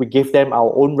give them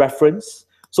our own reference.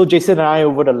 So Jason and I,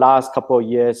 over the last couple of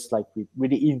years, like we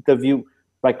really interviewed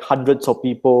like hundreds of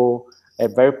people,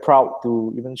 and very proud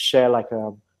to even share like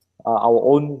our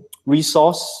own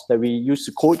resource that we use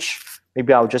to coach.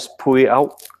 Maybe I'll just pull it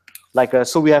out.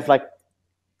 So we have like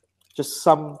just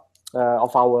some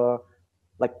of our,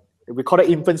 like, we call it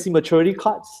infancy maturity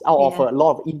cards out of a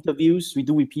lot of interviews we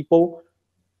do with people.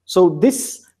 So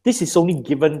this is only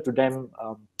given to them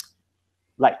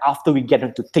like after we get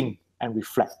them to think and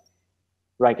reflect,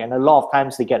 right? And a lot of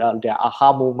times they get their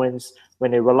aha moments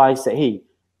when they realize that, hey,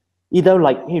 either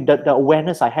like, hey, the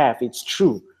awareness I have, it's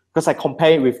true because I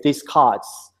compare it with these cards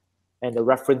and the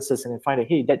references, and I find that,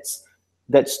 hey,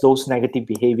 that's those negative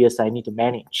behaviors I need to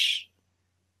manage,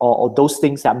 or those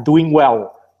things that I'm doing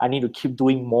well, I need to keep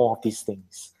doing more of these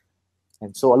things.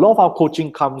 And so a lot of our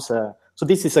coaching comes, so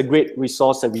this is a great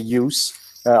resource that we use.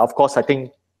 Of course, I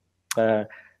think,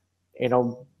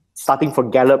 starting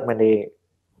from Gallup,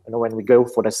 when we go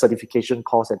for the certification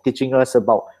course and teaching us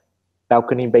about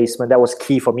balcony basement, that was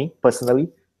key for me personally.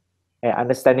 And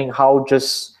understanding how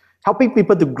just helping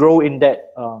people to grow in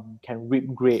that can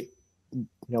reap great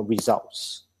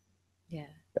results.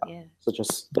 So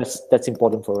just that's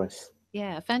important for us.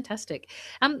 Yeah, fantastic.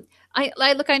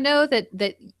 I know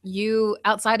that you,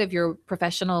 outside of your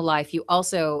professional life, you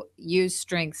also use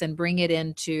strengths and bring it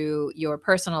into your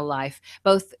personal life,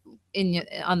 both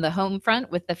on the home front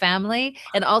with the family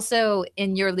and also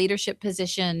in your leadership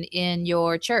position in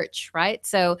your church, right?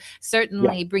 So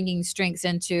certainly bringing strengths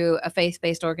into a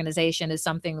faith-based organization is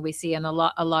something we see in a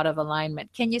lot of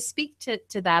alignment. Can you speak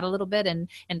to that a little bit and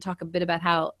talk a bit about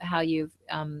how you've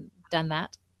done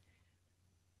that?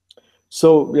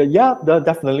 So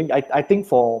definitely. I think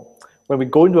when we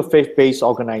go into a faith-based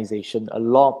organization, a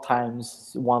lot of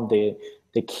times one of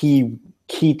the key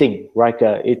thing, right?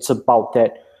 It's about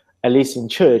that. At least in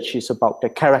church, it's about the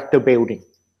character building,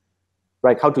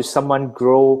 right? How does someone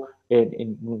grow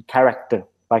in character,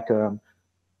 like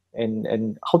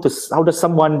and how does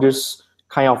someone just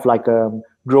kind of like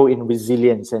grow in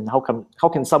resilience, and how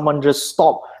can someone just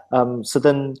stop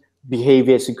certain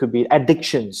behaviors? It could be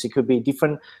addictions, it could be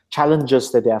different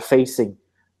challenges that they are facing,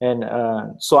 and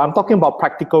so I'm talking about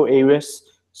practical areas.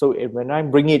 So when I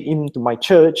bring it into my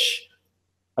church,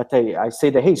 I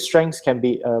say that, hey, strengths can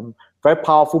be very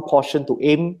powerful portion to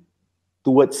aim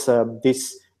towards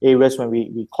these areas when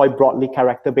we call it broadly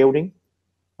character building,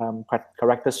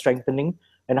 character strengthening,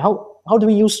 and how do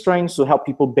we use strengths to help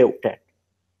people build that?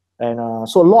 And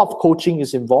so a lot of coaching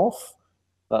is involved.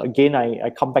 Again, I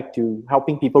come back to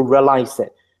helping people realize that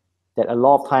a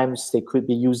lot of times they could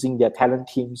be using their talent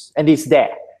teams, and it's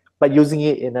there, but using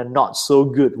it in a not so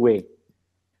good way,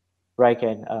 right?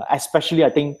 And especially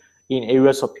I think in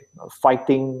areas of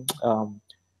fighting,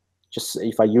 just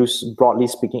if I use broadly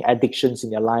speaking, addictions in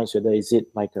their lives, whether is it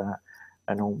like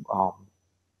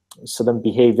certain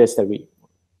behaviors that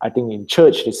I think in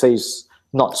church they say is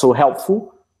not so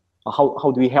helpful.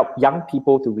 How do we help young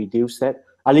people to reduce that?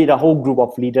 I lead a whole group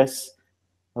of leaders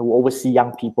who oversee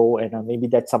young people, and maybe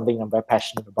that's something I'm very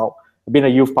passionate about. I've been a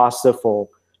youth pastor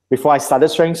before I started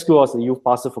Strength School, I was a youth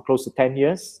pastor for close to 10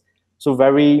 years. So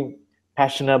very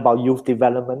passionate about youth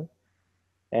development.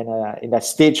 And in that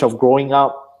stage of growing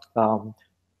up,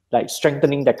 like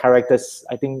strengthening their characters,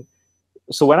 I think.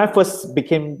 So when I first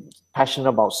became passionate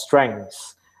about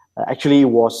strengths, actually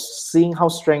was seeing how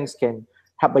strengths can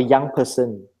help a young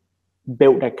person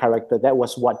build their character. That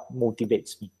was what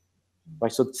motivates me,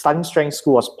 right? So starting Strength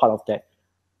School was part of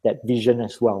that vision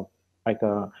as well. Like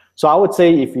so I would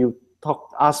say, if you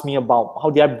asked me about how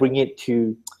did I bring it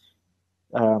to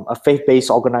a faith-based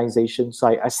organization. So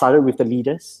I started with the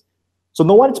leaders. So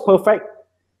no one's perfect,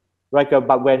 right?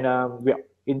 But when we're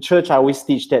in church, I always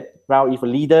teach that, well, if a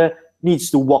leader needs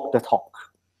to walk the talk,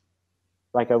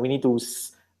 right? We need to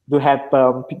have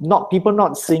people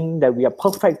not seeing that we are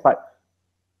perfect, but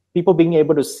people being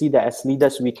able to see that as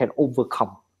leaders we can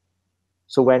overcome.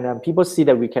 So when people see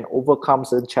that we can overcome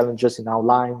certain challenges in our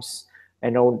lives,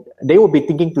 they will be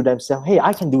thinking to themselves, hey,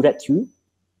 I can do that too,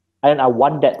 and I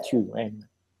want that too. And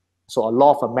so a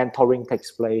lot of mentoring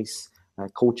takes place,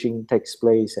 coaching takes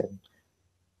place,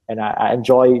 and I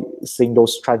enjoy seeing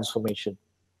those transformations,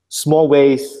 small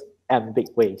ways and big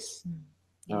ways,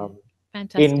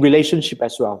 Fantastic. in relationship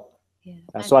as well.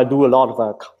 Yeah. So I do a lot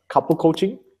of couple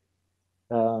coaching,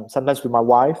 sometimes with my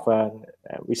wife.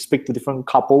 We speak to different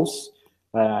couples.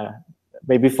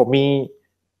 Maybe for me,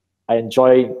 I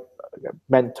enjoy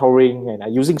mentoring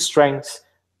and using strengths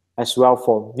as well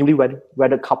for newly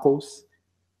wedded couples,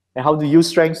 and how to use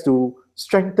strengths to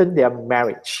strengthen their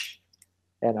marriage.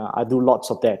 And I do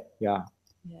lots of that. Yeah.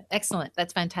 Excellent.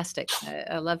 That's fantastic.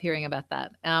 I love hearing about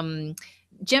that.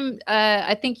 Jim,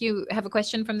 I think you have a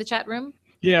question from the chat room.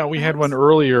 Yeah, we had one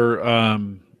earlier.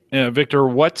 Victor,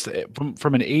 what's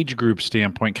from an age group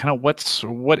standpoint? Kind of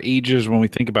what ages when we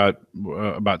think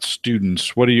about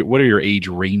students? What are your age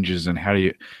ranges, and how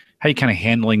you kind of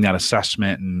handling that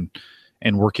assessment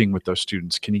and working with those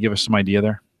students? Can you give us some idea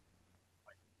there?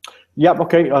 Yeah.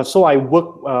 Okay. So I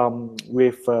work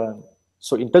with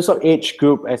so in terms of age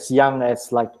group, as young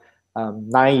as like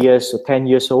 9 years or 10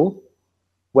 years old,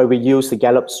 where we use the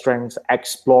Gallup Strengths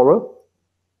Explorer,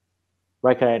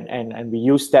 right? And we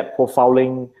use that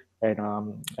profiling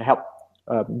and help.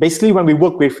 Basically, when we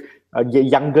work with a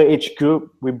younger age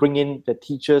group, we bring in the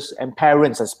teachers and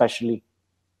parents especially,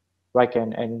 right?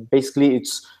 And basically,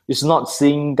 it's not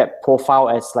seeing that profile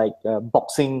as like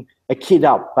boxing a kid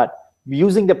out, but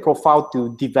using the profile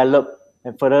to develop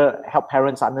and further help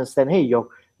parents understand, hey, your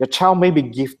child may be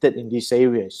gifted in these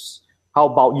areas. How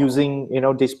about using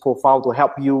this profile to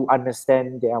help you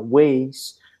understand their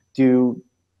ways to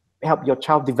help your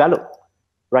child develop,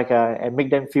 right? And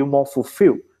make them feel more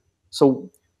fulfilled.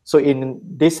 So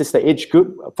this is the age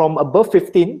group from above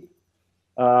 15.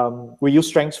 We use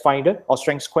Strengths Finder or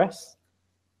Strengths Quest,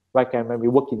 right? And when we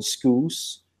work in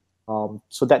schools,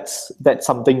 so that's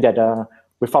something that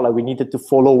we felt like we needed to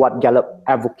follow what Gallup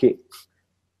advocate.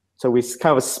 So we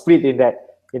kind of split in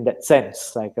that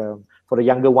sense. Like for the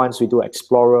younger ones, we do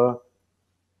Explorer.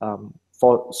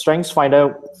 For Strengths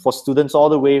Finder, for students all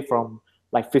the way from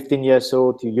like 15 years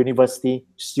old to university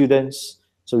students,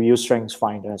 so we use Strengths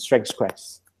Finder, Strengths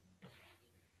Quest.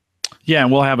 Yeah,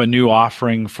 and we'll have a new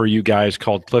offering for you guys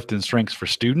called CliftonStrengths for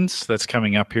Students that's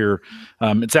coming up here.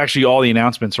 It's actually all the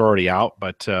announcements are already out,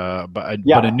 but a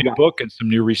new book and some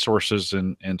new resources,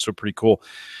 and so pretty cool.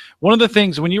 One of the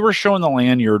things, when you were showing the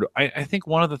lanyard, I think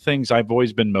one of the things I've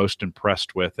always been most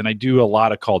impressed with, and I do a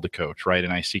lot of Call to Coach, right?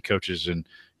 And I see coaches in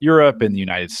Europe and the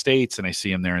United States, and I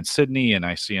see them there in Sydney, and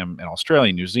I see them in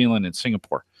Australia, New Zealand, and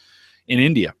Singapore, in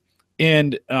India.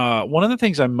 And one of the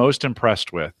things I'm most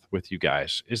impressed with you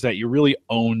guys is that you really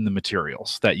own the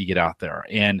materials that you get out there.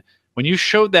 And when you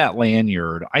showed that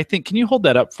lanyard, I think, can you hold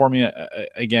that up for me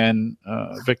again,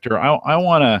 Victor? I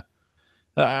want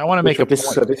to make a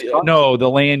point. No, the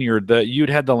lanyard. You'd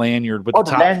had the lanyard with the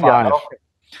top 5. Okay.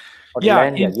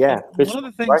 One of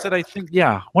the things that I think,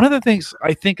 one of the things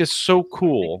I think is so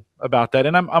cool about that,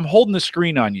 and I'm holding the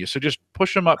screen on you, so just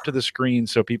push them up to the screen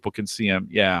so people can see them.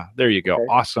 Yeah, there you go. Okay.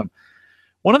 Awesome.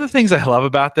 One of the things I love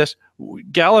about this,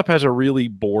 Gallup has a really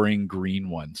boring green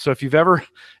one. So if you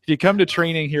come to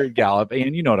training here at Gallup,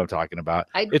 and you know what I'm talking about,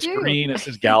 it's green, it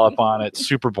says Gallup on it,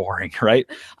 super boring, right?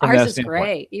 Ours is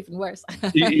gray, even worse.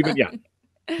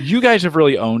 You guys have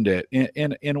really owned it.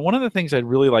 And one of the things I'd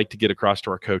really like to get across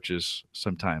to our coaches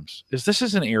sometimes is this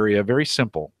is an area very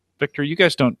simple. Victor, you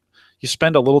guys you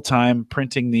spend a little time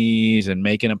printing these and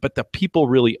making them, but the people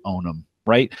really own them,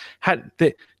 right?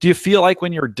 Do you feel like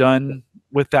when you're done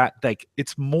with that, like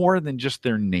it's more than just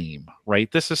their name, right?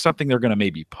 This is something they're going to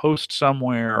maybe post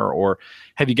somewhere, or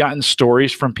have you gotten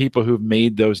stories from people who've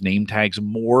made those name tags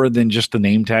more than just the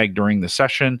name tag during the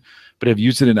session, but have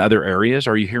used it in other areas?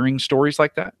 Are you hearing stories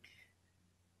like that?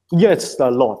 Yes,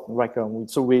 a lot. Right.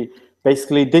 So we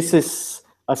basically, this is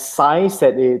a size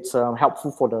that it's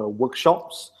helpful for the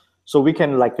workshops. So we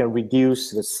can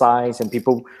reduce the size, and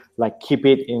people keep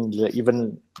it in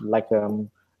even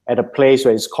at a place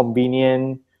where it's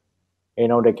convenient.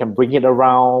 They can bring it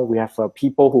around. We have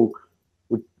people who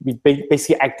we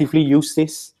basically actively use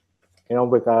this.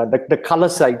 With the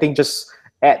colors, I think, just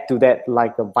add to that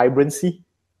a vibrancy,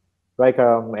 right?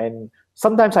 And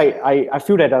sometimes I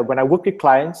feel that when I work with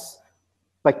clients,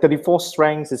 like 34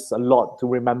 strengths is a lot to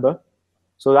remember.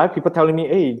 So I have people telling me,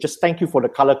 hey, just thank you for the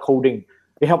color coding.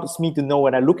 It helps me to know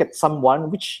when I look at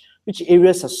someone, which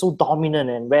areas are so dominant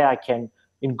and where I can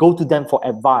go to them for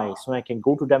advice, when I can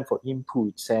go to them for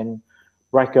inputs. And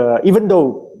like, even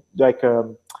though like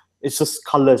it's just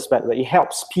colors, but it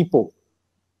helps people,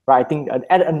 right? I think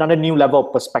add another new level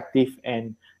of perspective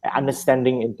and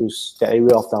understanding into the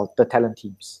area of the talent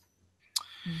teams.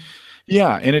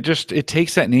 Yeah, and it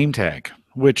takes that name tag,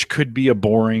 which could be a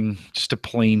boring, just a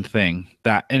plain thing,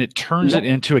 and it turns it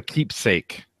into a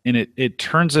keepsake, and it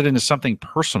turns it into something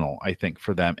personal, I think,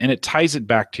 for them, and it ties it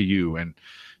back to you. And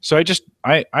so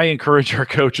I encourage our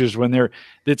coaches when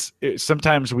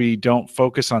sometimes we don't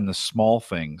focus on the small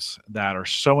things that are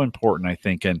so important, I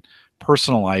think, and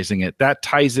personalizing it, that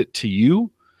ties it to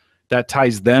you. That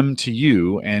ties them to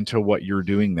you and to what you're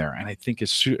doing there. And I think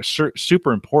it's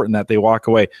super important that they walk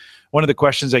away. One of the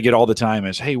questions I get all the time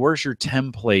is, hey, where's your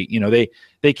template? You know,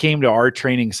 they came to our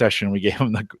training session. We gave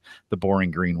them the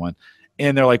boring green one.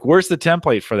 And they're like, where's the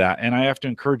template for that? And I have to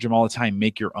encourage them all the time,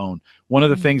 make your own. One of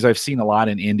the things I've seen a lot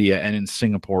in India and in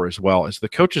Singapore as well is the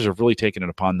coaches have really taken it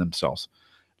upon themselves,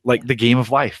 like the game of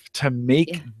life, to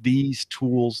make these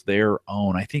tools their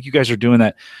own. I think you guys are doing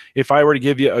that. If I were to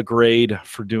give you a grade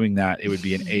for doing that, it would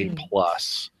be an A+.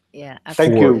 Yeah,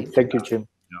 absolutely. Thank you, Jim.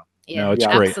 No, it's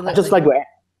great. I just like to add,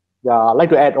 I'd like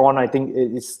to add on. I think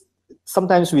it's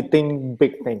sometimes we think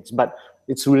big things, but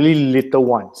it's really little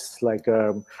ones. Like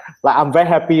I'm very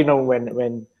happy, you know,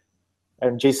 when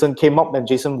Jason came up and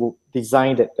Jason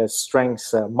designed the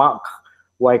strengths mark,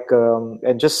 like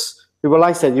and just you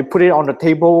realize that you put it on the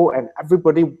table and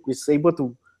everybody is able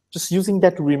to just using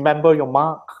that to remember your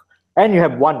mark. And you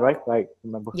have one, right? Like,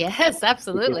 remember? Yes,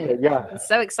 absolutely. Yeah. I'm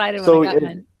so excited when I got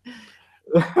mine.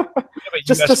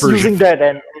 just using that,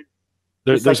 and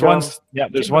there's like, one.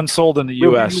 There's one sold in the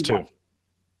US too.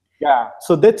 Yeah,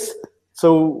 so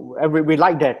we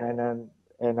like that, and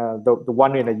the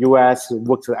one in the US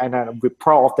works, and we're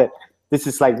proud of that. This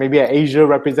is like maybe an Asia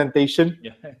representation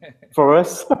for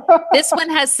us. This one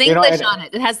has Singlish on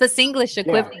it. It has the Singlish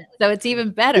equivalent, so it's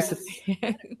even better.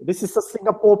 This is a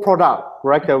Singapore product,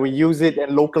 right? We use it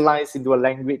and localize into a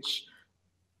language.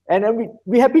 And then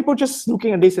we have people just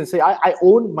looking at this and say, I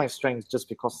own my strengths just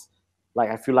because, like,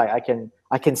 I feel like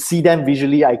I can see them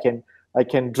visually. I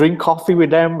can drink coffee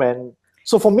with them. And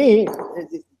so for me,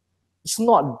 it's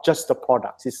not just the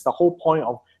products. It's the whole point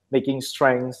of making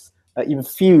strengths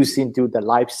infused into the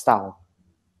lifestyle,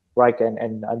 right?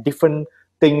 And different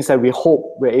things that we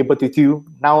hope we're able to do.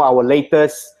 Now our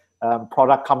latest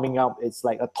product coming up is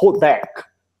like a tote bag,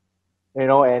 you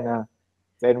know,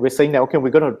 and we're saying that, okay, we're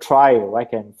going to try,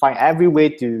 right, and find every way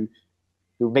to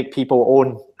make people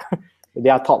own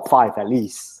their top 5 at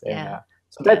least. And,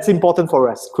 so that's important for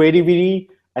us, creativity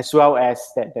as well as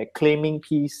that claiming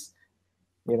piece,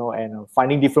 you know, and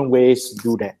finding different ways to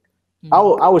do that. I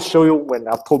will show you when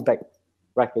our tote bag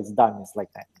rack is done. It's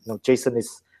like that. You know, Jason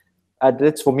is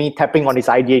that's for me tapping on his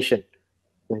ideation.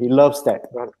 He loves that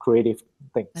creative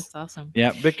things. That's awesome.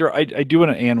 Yeah, Victor, I do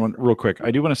want to add one real quick.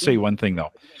 I do want to say one thing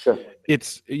though. Sure.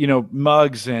 It's, you know,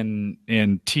 mugs and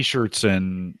t-shirts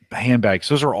and handbags.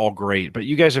 Those are all great, but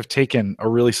you guys have taken a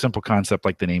really simple concept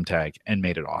like the name tag and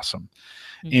made it awesome.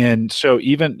 And so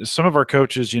even some of our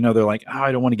coaches, you know, they're like, oh,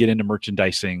 I don't want to get into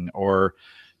merchandising, or,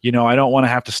 you know, I don't want to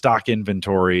have to stock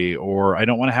inventory, or I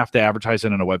don't want to have to advertise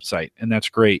it on a website. And that's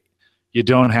great. You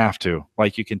don't have to.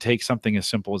 Like, you can take something as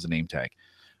simple as a name tag,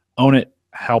 own it,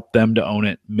 help them to own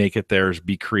it, make it theirs,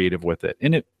 be creative with it.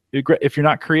 And if you're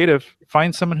not creative,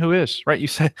 find someone who is, right?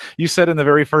 You said in the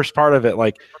very first part of it,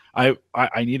 like, I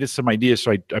needed some ideas,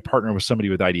 so I partnered with somebody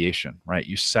with ideation, right?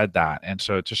 You said that. And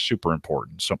so it's just super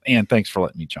important. So, Anne, thanks for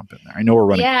letting me jump in there. I know we're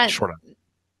running short on.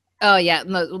 Oh yeah,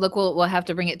 look, we'll have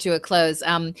to bring it to a close.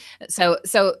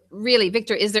 So really,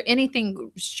 Victor, is there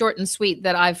anything short and sweet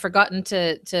that I've forgotten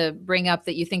to bring up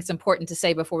that you think is important to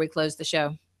say before we close the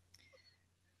show?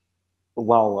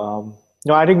 Well,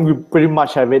 no, I think we pretty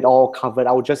much have it all covered.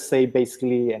 I would just say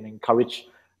basically and encourage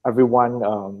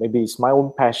everyone. Maybe it's my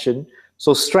own passion.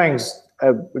 So strengths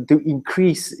to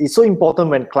increase. It's so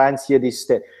important when clients hear this,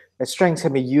 that strengths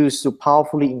can be used to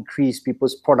powerfully increase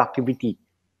people's productivity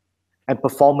and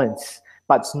performance.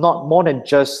 But it's not more than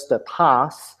just the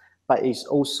task, but it's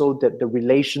also the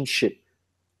relationship.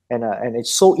 And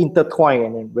it's so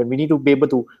intertwined. And when we need to be able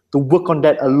to work on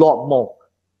that a lot more,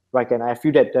 right? And I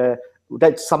feel that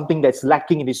that's something that's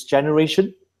lacking in this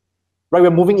generation, right?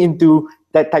 We're moving into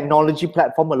that technology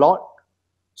platform a lot.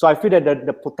 So I feel that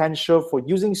the potential for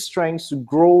using strengths to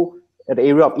grow at the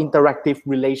area of interactive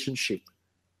relationship,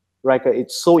 right?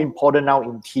 It's so important now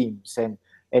in teams and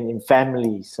in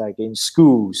families, like in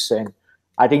schools. And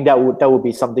I think that would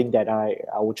be something that I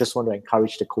would just want to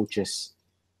encourage the coaches,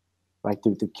 right,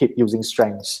 to keep using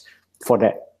strengths for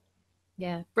that.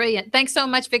 Yeah, brilliant. Thanks so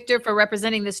much, Victor, for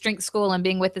representing the Strength School and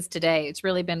being with us today. It's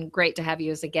really been great to have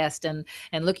you as a guest, and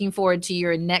looking forward to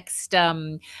your next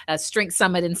Strength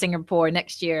Summit in Singapore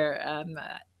next year.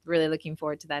 Really looking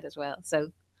forward to that as well.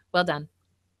 So well done.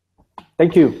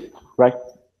 Thank you. Right.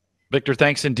 Victor,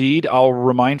 thanks indeed. I'll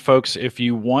remind folks, if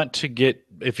you've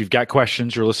got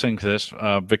questions, you're listening to this,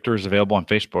 Victor is available on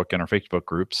Facebook and our Facebook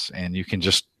groups, and you can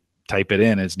just type it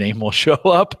in. His name will show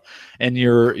up, and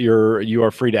you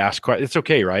are free to ask questions. It's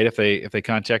okay, right? If they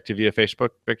contact you via Facebook,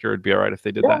 Victor, it'd be all right if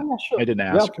they did that. Yeah, sure. I didn't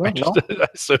ask. Yeah, I just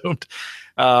assumed.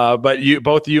 But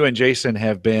both you and Jason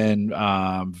have been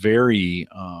very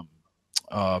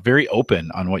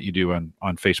open on what you do on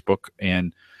Facebook,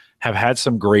 and have had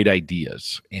some great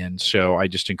ideas. And so I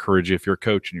just encourage you, if you're a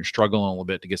coach and you're struggling a little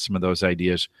bit to get some of those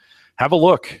ideas, have a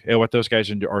look at what those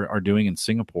guys are doing in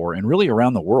Singapore and really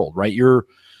around the world, right? You're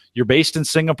based in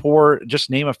Singapore. Just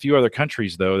name a few other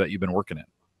countries, though, that you've been working in.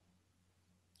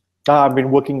 I've been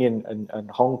working in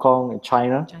Hong Kong and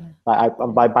China.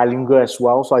 I'm bilingual as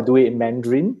well, so I do it in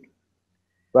Mandarin.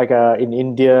 Like in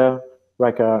India,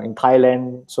 like in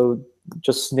Thailand. So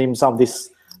just name some of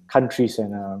these countries,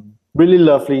 and really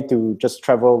lovely to just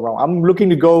travel around. I'm looking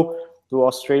to go to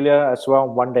Australia as well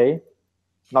one day,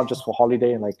 not just for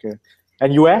holiday,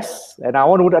 and US. And I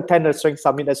want to attend the Strength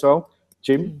Summit as well,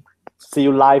 Jim. See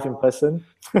you live in person.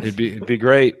 It'd be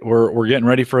great. We're getting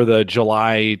ready for the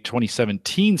July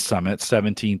 2017 summit,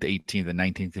 17th, 18th, and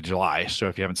 19th of July. So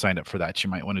if you haven't signed up for that, you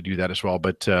might want to do that as well.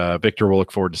 But Victor, we'll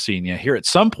look forward to seeing you here at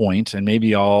some point, and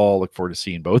maybe I'll look forward to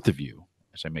seeing both of you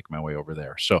as I make my way over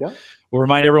there. So we'll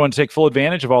remind everyone to take full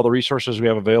advantage of all the resources we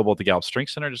have available at the Gallup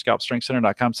Strength Center. Just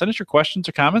GallupStrengthCenter.com. Send us your questions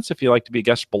or comments if you'd like to be a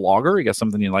guest blogger. You got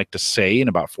something you'd like to say in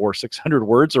about 400 or 600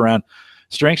 words around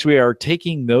strengths. We are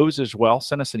taking those as well.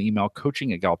 Send us an email,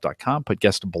 coaching@gallup.com. Put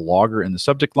guest blogger in the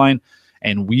subject line,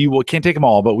 and can't take them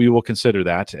all, but we will consider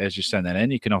that as you send that in.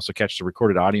 You can also catch the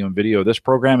recorded audio and video of this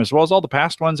program, as well as all the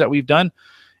past ones that we've done,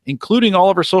 including all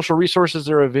of our social resources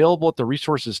that are available at the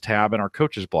resources tab in our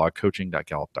coaches blog,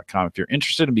 coaching.gallup.com. If you're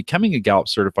interested in becoming a Gallup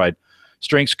certified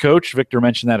strengths coach, Victor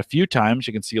mentioned that a few times.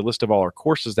 You can see a list of all our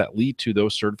courses that lead to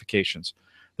those certifications.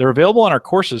 They're available on our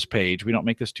courses page. We don't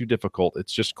make this too difficult.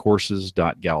 It's just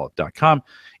courses.gallup.com.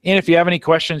 And if you have any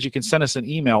questions, you can send us an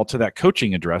email to that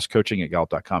coaching address,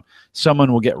 coaching@gallup.com.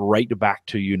 Someone will get right back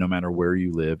to you no matter where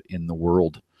you live in the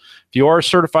world. If you are a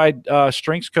certified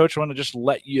strengths coach, I want to just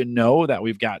let you know that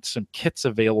we've got some kits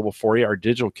available for you. Our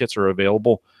digital kits are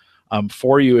available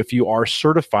for you. If you are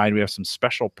certified, we have some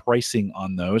special pricing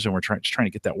on those, and we're trying to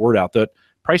get that word out. That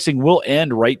pricing will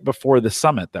end right before the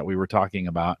summit that we were talking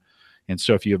about. And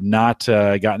so if you have not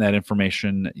gotten that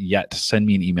information yet, send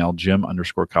me an email,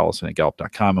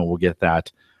 jim_collison@gallup.com, and we'll get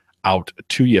that out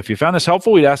to you. If you found this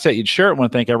helpful, we'd ask that you'd share it. I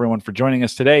want to thank everyone for joining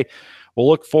us today. We'll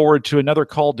look forward to another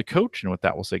call to coach. And with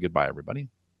that, we'll say goodbye, everybody.